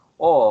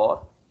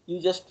 or you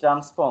just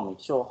transform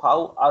it. So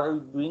how are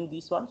you doing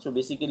this one? So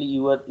basically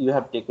you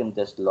have taken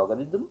just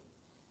logarithm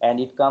and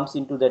it comes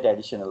into that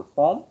addition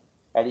form,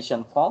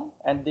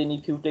 and then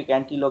if you take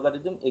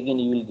anti-logarithm, again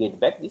you will get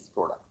back this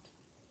product.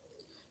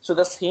 So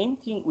the same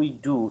thing we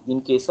do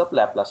in case of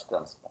Laplace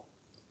transform.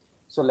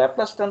 So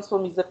Laplace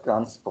transform is a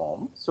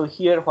transform. So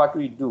here what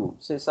we do,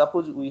 say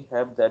suppose we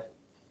have that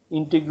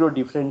integral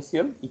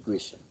differential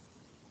equation.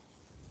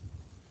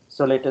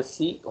 So let us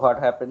see what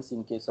happens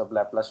in case of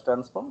Laplace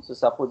transform. So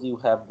suppose you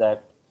have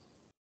that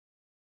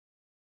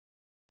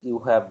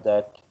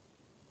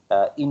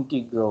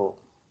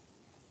integral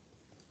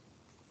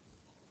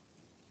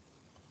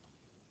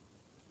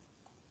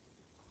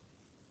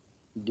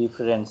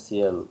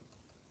differential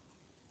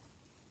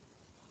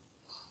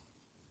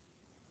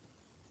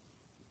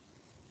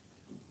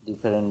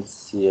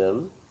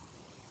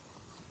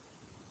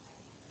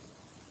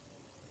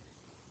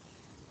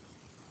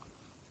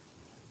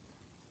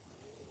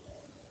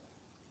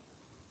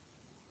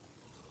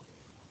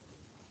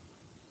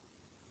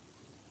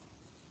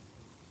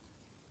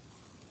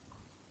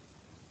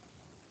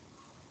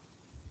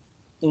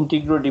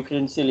integral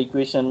differential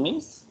equation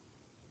means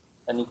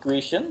an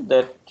equation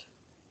that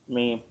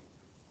may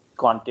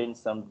contain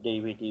some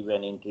derivative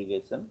and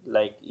integration.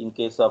 Like in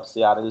case of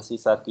say RLC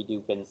circuit,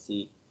 you can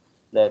see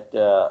that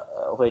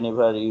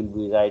whenever you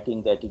will be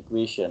writing that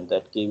equation,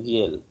 that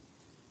KVL,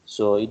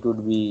 so it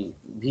would be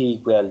V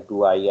equal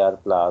to IR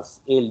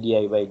plus L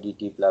di by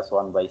dt plus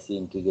 1 by C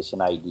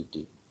integration I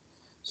dt.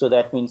 So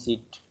that means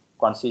it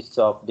consists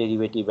of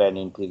derivative and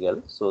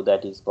integral. So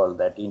that is called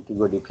that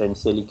integral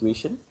differential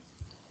equation.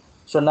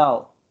 So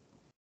now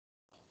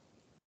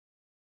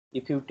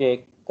if you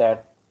take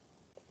that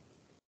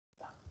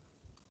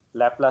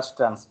Laplace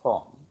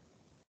transform,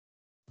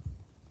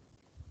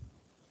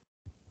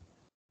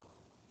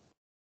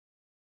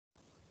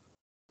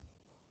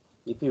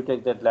 if you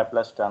take that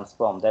Laplace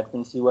transform, that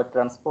means you are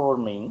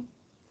transforming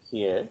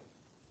here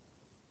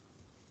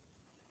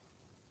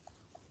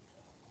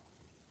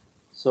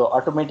So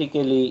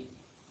automatically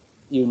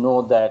you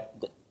know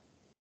that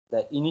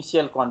the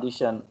initial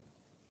condition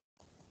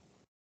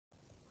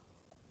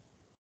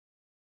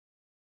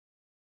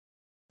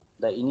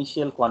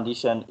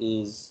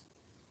is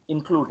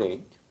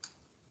included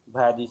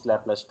via this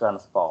Laplace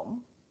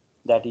transform.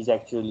 That is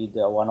actually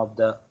the one of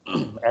the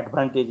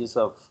advantages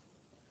of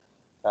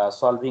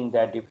solving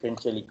that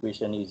differential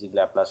equation using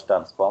Laplace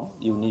transform.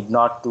 You need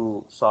not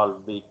to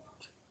solve it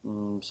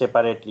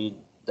separately,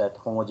 that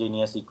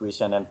homogeneous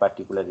equation and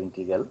particular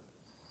integral.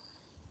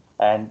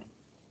 And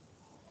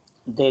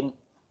then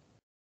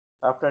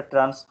after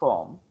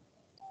transform,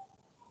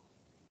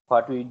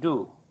 what we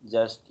do,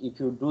 just if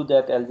you do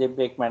that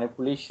algebraic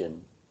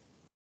manipulation,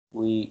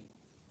 we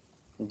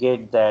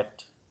get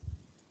that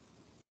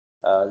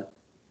that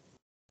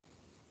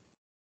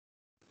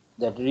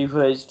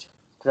reversed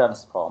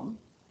transform.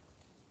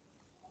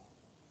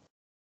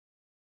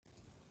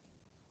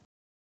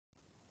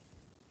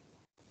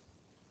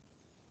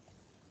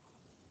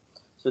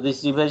 So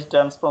this reversed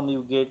transform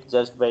you get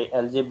just by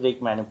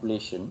algebraic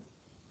manipulation.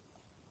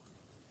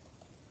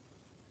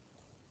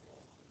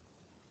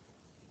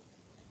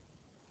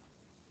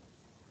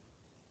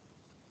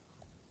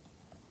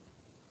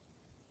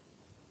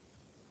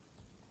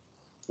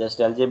 Just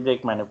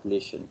algebraic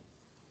manipulation.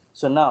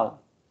 So now,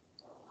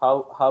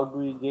 how do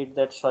we get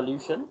that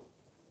solution?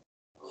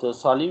 So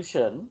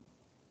solution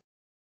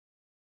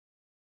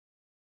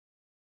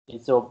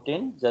is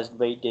obtained just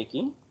by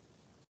taking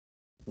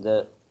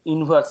the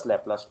inverse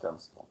Laplace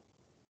transform.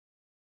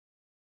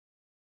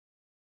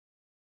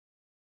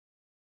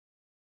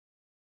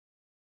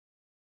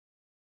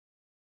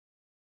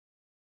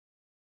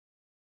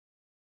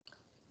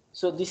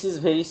 So this is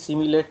very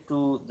similar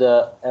to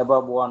the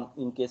above one.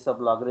 In case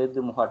of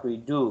logarithm, what we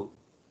do,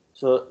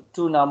 so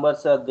two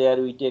numbers are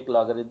there, we take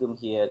logarithm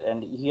here,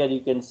 and here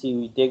you can see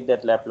we take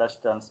that Laplace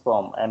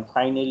transform, and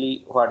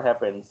finally what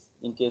happens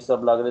in case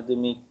of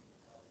logarithmic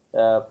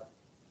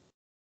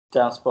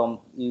transform,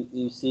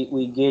 you see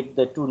we get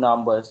the two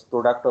numbers,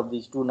 product of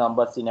these two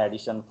numbers in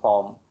addition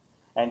form,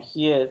 and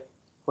here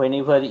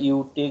whenever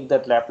you take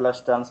that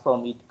Laplace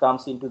transform, it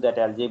comes into that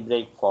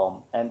algebraic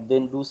form, and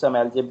then do some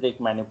algebraic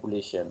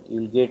manipulation,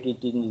 you will get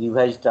it in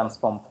revised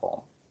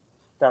transform.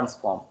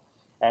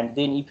 And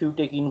then if you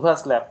take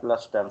inverse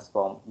Laplace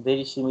transform,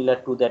 very similar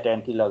to that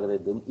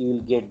anti-logarithm, you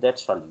will get that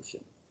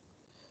solution.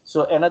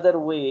 So another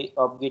way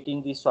of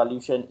getting the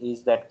solution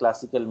is that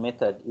classical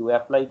method. You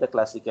apply the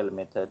classical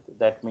method.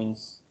 That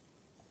means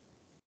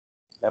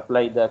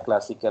apply the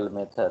classical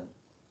method.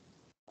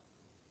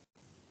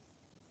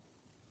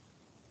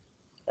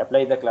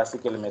 Apply the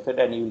classical method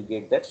and you will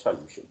get that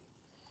solution.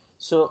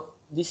 So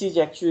this is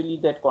actually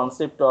that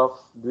concept of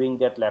doing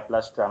that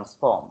Laplace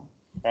transform.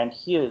 And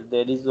here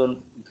there is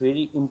one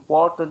very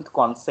important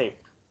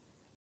concept.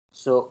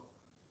 So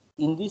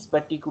in this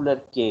particular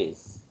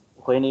case,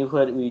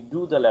 whenever we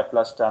do the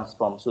Laplace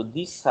transform, so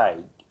this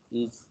side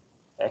is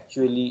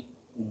actually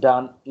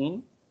done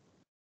in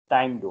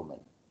time domain.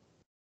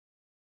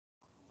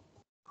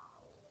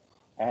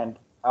 And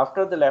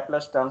after the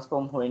Laplace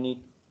transform, when it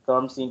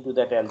comes into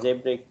that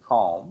algebraic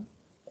form,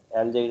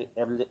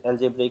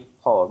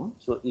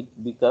 so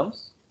it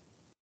becomes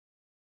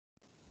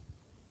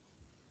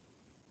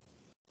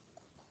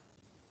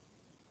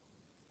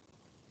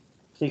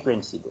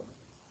frequency domain.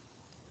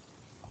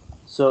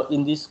 So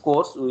in this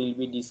course, we will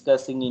be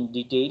discussing in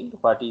detail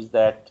what is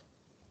that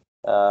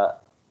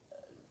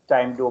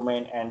time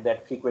domain and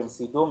that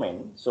frequency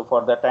domain. So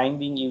for the time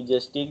being, you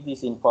just take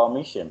this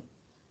information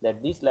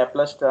that this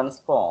Laplace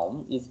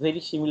transform is very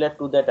similar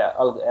to that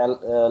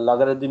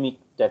logarithmic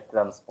that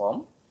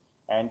transform.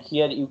 And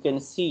here you can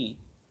see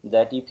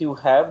that if you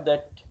have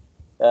that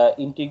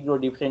integral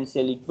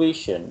differential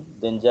equation,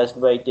 then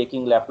just by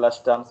taking Laplace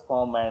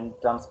transform and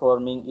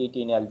transforming it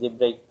in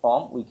algebraic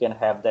form, we can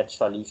have that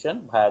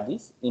solution via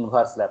this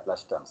inverse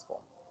Laplace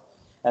transform.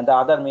 And the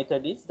other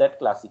method is that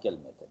classical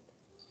method.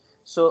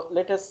 So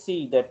let us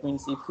see, that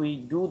means if we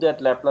do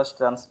that Laplace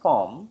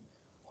transform,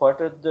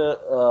 what are the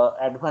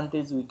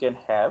advantage we can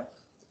have?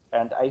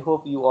 And I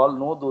hope you all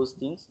know those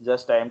things.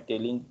 Just I am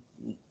telling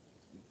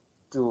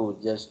to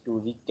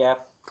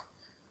recap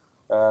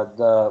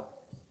the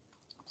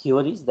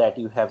theories that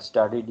you have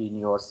studied in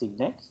your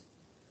signets.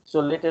 So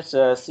let us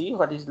see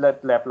what is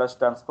that Laplace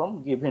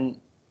transform given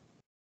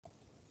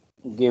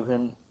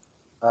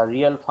a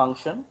real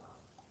function.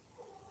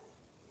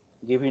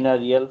 Given a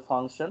real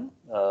function,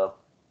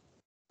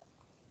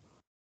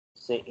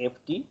 say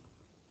ft,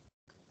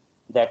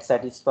 that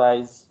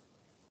satisfies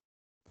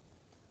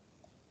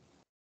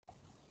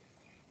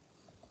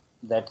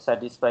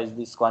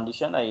this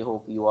condition. I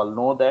hope you all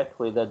know that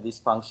whether this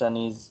function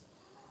is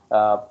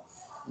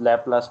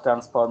Laplace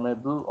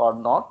transformable or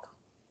not.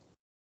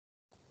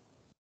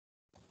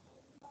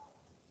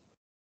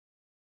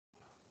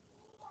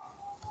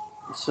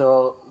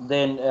 So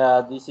then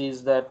this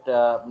is that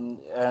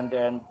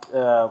and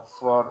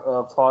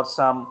for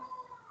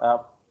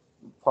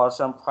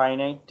some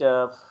finite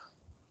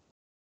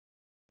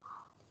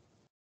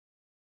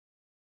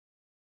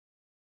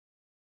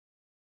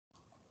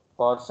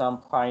for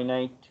some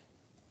finite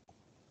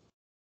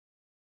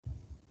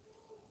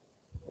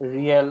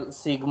real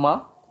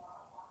sigma,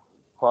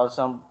 for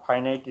some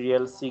finite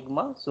real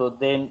sigma. So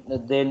then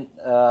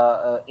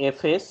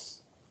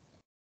Fs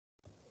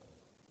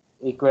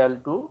equal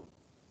to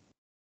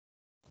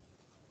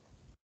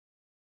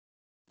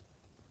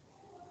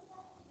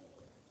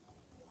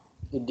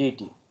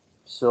dt.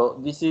 So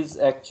this is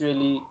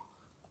actually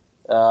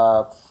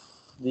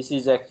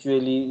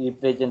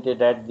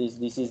represented at this.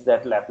 This is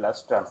that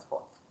Laplace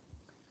transform.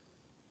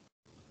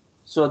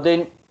 So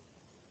then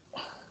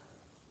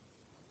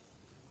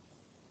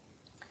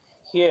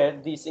here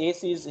this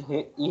S is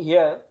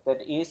here,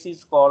 that S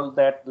is called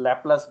that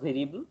Laplace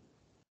variable.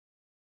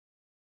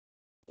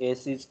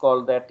 S is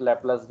called that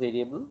Laplace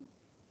variable.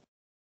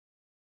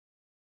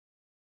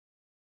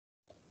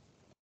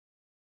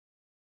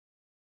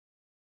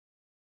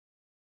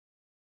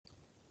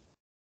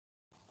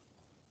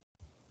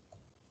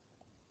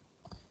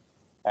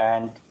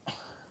 And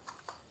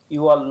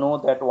you all know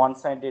that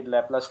one-sided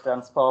Laplace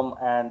transform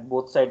and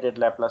both-sided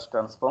Laplace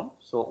transform.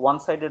 So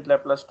one-sided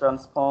Laplace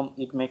transform,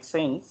 it makes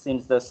sense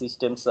since the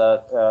systems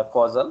are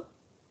causal,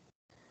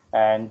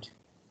 and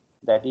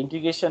that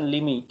integration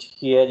limit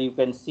here, you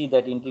can see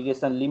that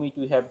integration limit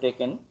we have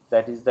taken,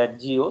 that is that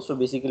 0. So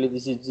basically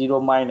this is 0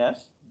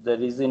 minus. The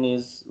reason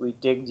is we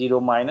take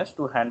 0 minus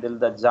to handle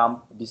the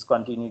jump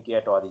discontinuity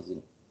at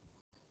origin.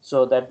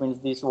 So that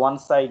means this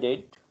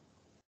one-sided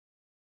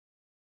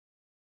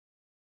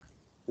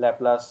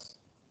Laplace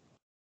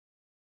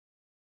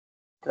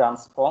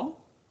transform.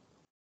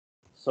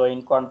 So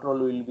in control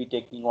we will be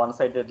taking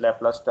one-sided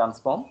Laplace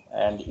transform,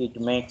 and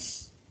it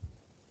makes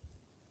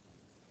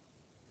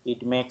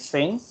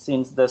sense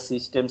since the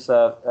systems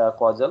are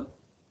causal.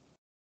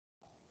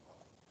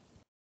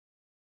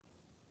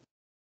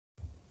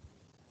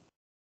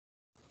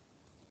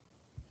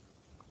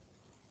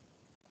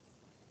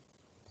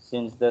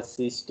 Since the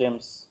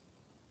systems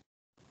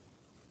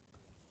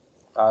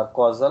are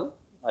causal,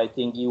 I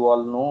think you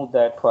all know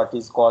that what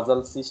is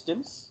causal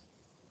systems.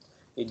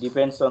 It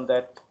depends on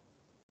that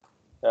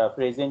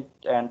present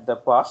and the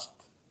past.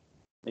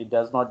 It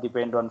does not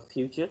depend on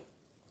future.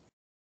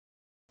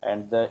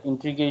 And the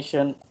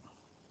integration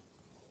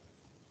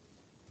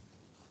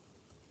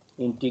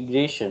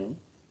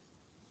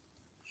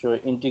so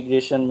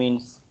integration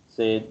means,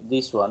 say,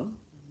 this one,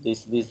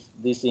 this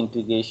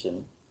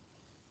integration.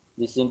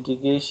 This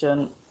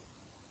integration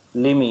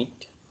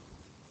limit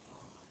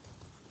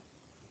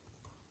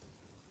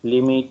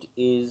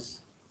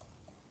is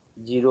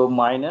 0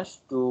 minus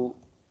to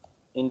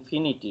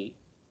infinity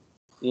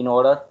in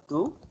order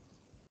to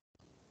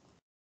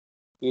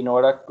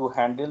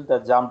handle the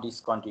jump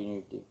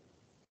discontinuity.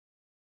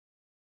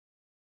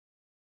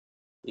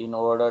 In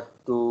order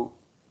to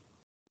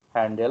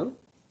handle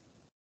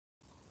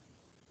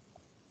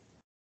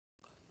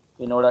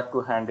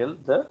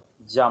the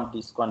jump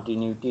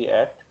discontinuity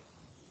at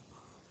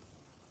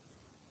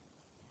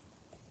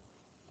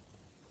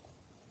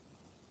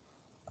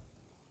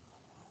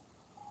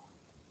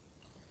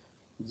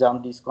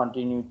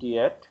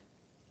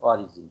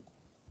origin.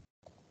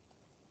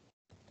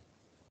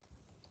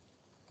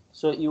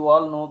 So you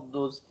all know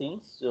those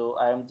things. So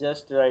I am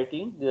just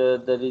writing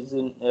the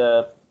reason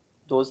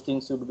those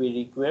things should be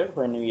required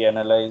when we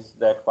analyze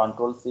that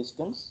control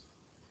systems.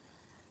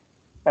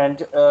 And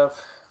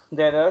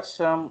there are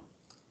some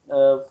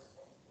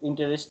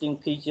interesting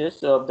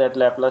features of that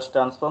Laplace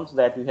transforms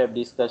that we have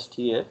discussed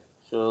here.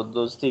 So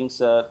those things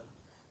are,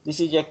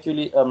 this is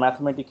actually a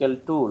mathematical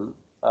tool,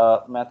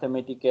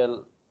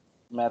 mathematical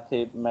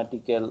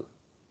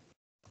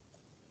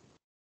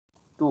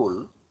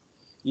tool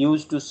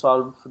used to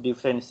solve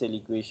differential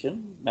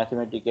equation,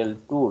 mathematical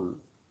tool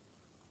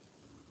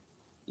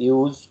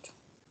used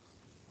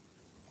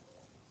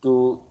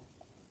to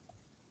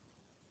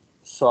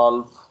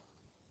solve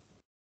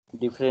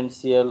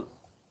differential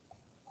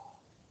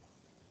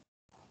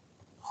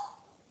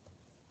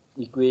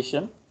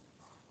equation,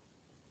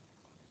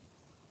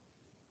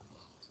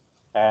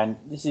 and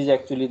this is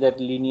actually that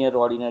linear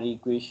ordinary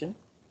equation.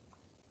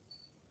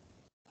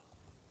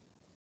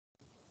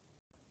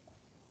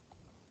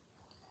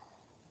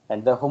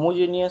 And the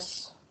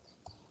homogeneous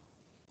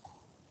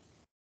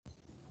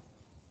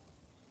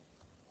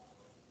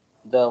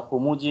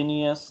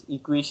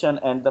equation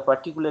and the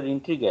particular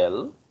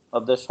integral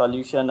of the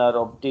solution are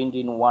obtained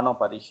in one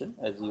operation,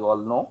 as you all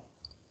know.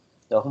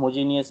 The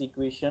homogeneous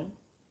equation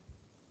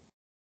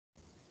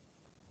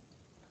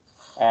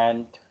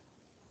and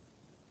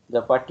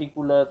the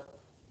particular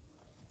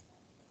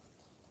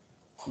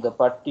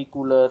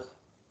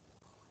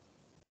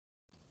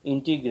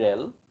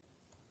integral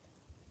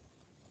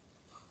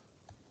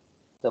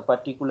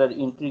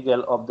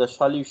of the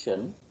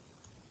solution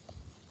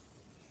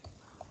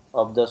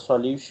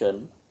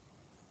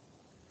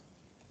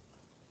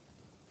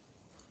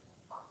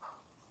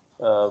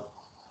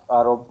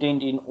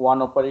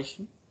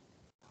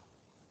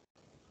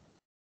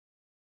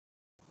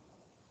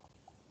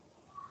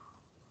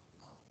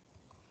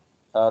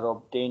are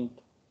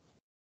obtained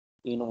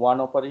in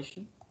one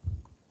operation.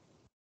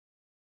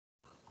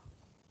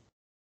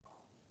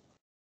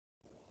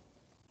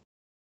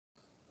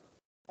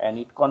 and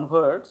it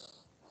converts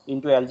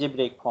into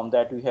algebraic form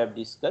that we have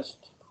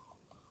discussed.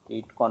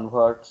 It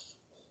converts.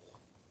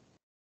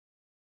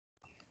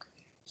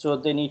 So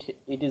then it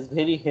is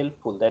very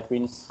helpful. That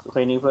means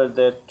whenever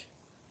that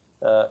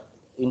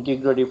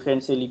integral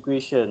differential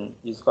equation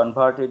is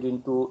converted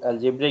into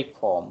algebraic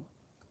form,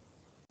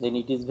 then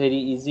it is very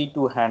easy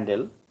to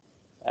handle.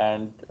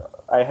 And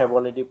I have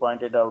already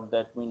pointed out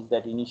that means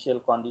that initial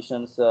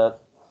conditions are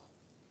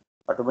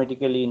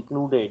automatically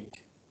included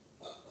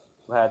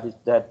via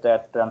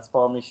that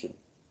transformation.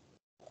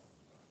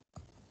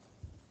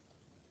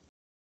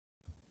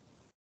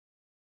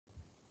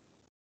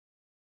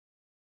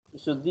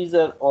 So these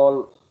are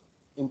all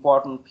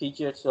important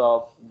features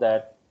of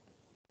that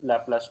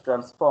Laplace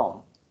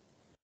transform.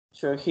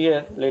 So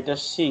here let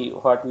us see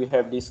what we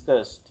have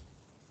discussed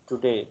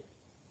today,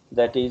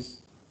 that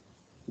is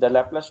the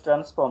Laplace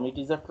transform. It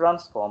is a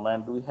transform,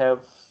 and we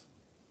have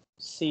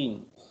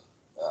seen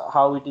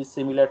how it is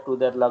similar to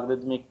that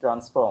logarithmic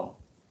transform.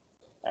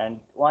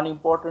 And one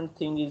important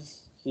thing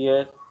is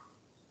here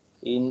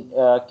in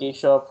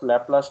case of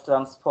Laplace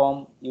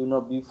transform,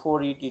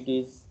 before it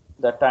is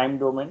the time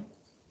domain,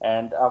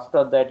 and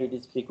after that it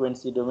is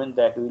frequency domain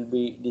that we will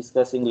be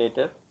discussing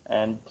later.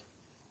 And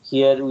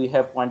here we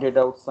have pointed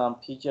out some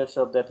features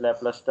of that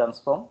Laplace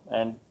transform,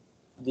 and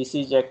this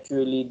is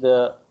actually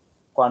the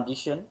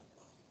condition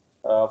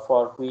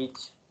for which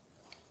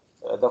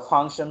the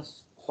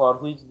functions for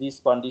which this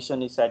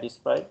condition is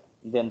satisfied,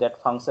 then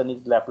that function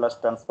is Laplace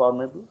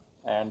transformable.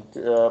 And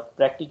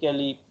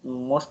practically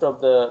almost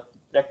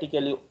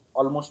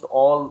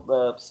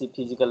all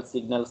physical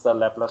signals are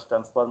Laplace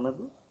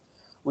transformable.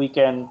 We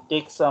can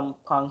take some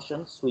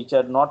functions which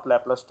are not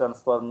Laplace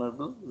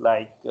transformable,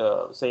 like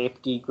say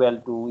ft equal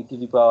to e to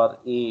the power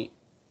a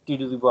t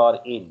to the power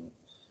n.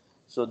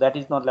 So that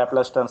is not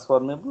Laplace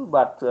transformable,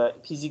 but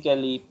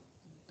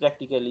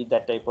practically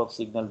that type of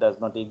signal does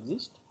not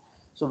exist.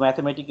 So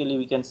mathematically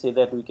we can say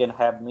that we can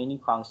have many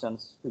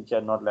functions which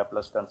are not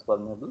Laplace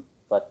transformable,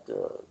 but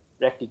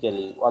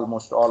practically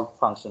almost all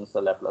functions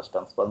are Laplace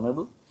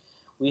transformable.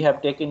 We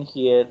have taken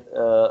here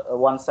a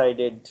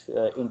one-sided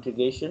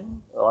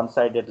integration,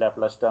 one-sided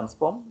Laplace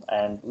transform,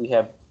 and we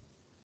have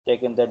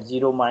taken that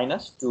 0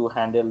 minus to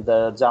handle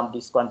the jump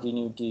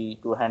discontinuity,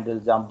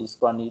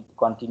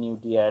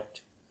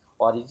 at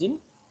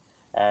origin.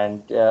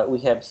 And we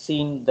have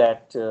seen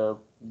that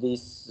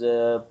this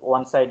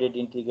one-sided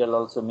integral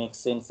also makes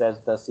sense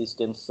as the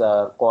systems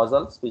are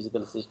causal,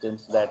 physical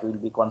systems that we will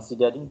be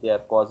considering, they are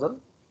causal.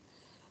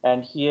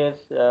 And here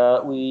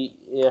we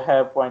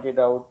have pointed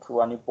out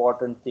one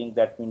important thing,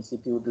 that means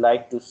if you would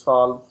like to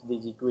solve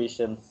these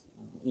equations,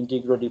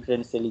 integral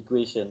differential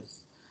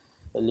equations,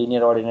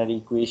 linear ordinary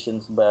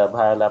equations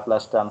via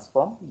Laplace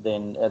transform,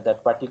 then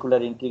that particular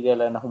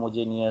integral and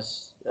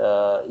homogeneous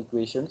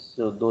equations,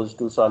 so those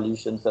two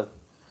solutions are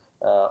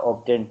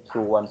obtained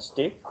through one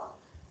step.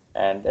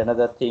 And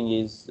another thing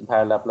is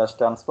via Laplace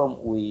transform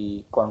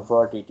we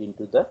convert it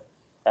into the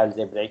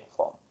algebraic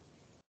form.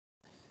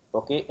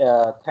 Okay,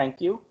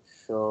 thank you.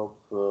 So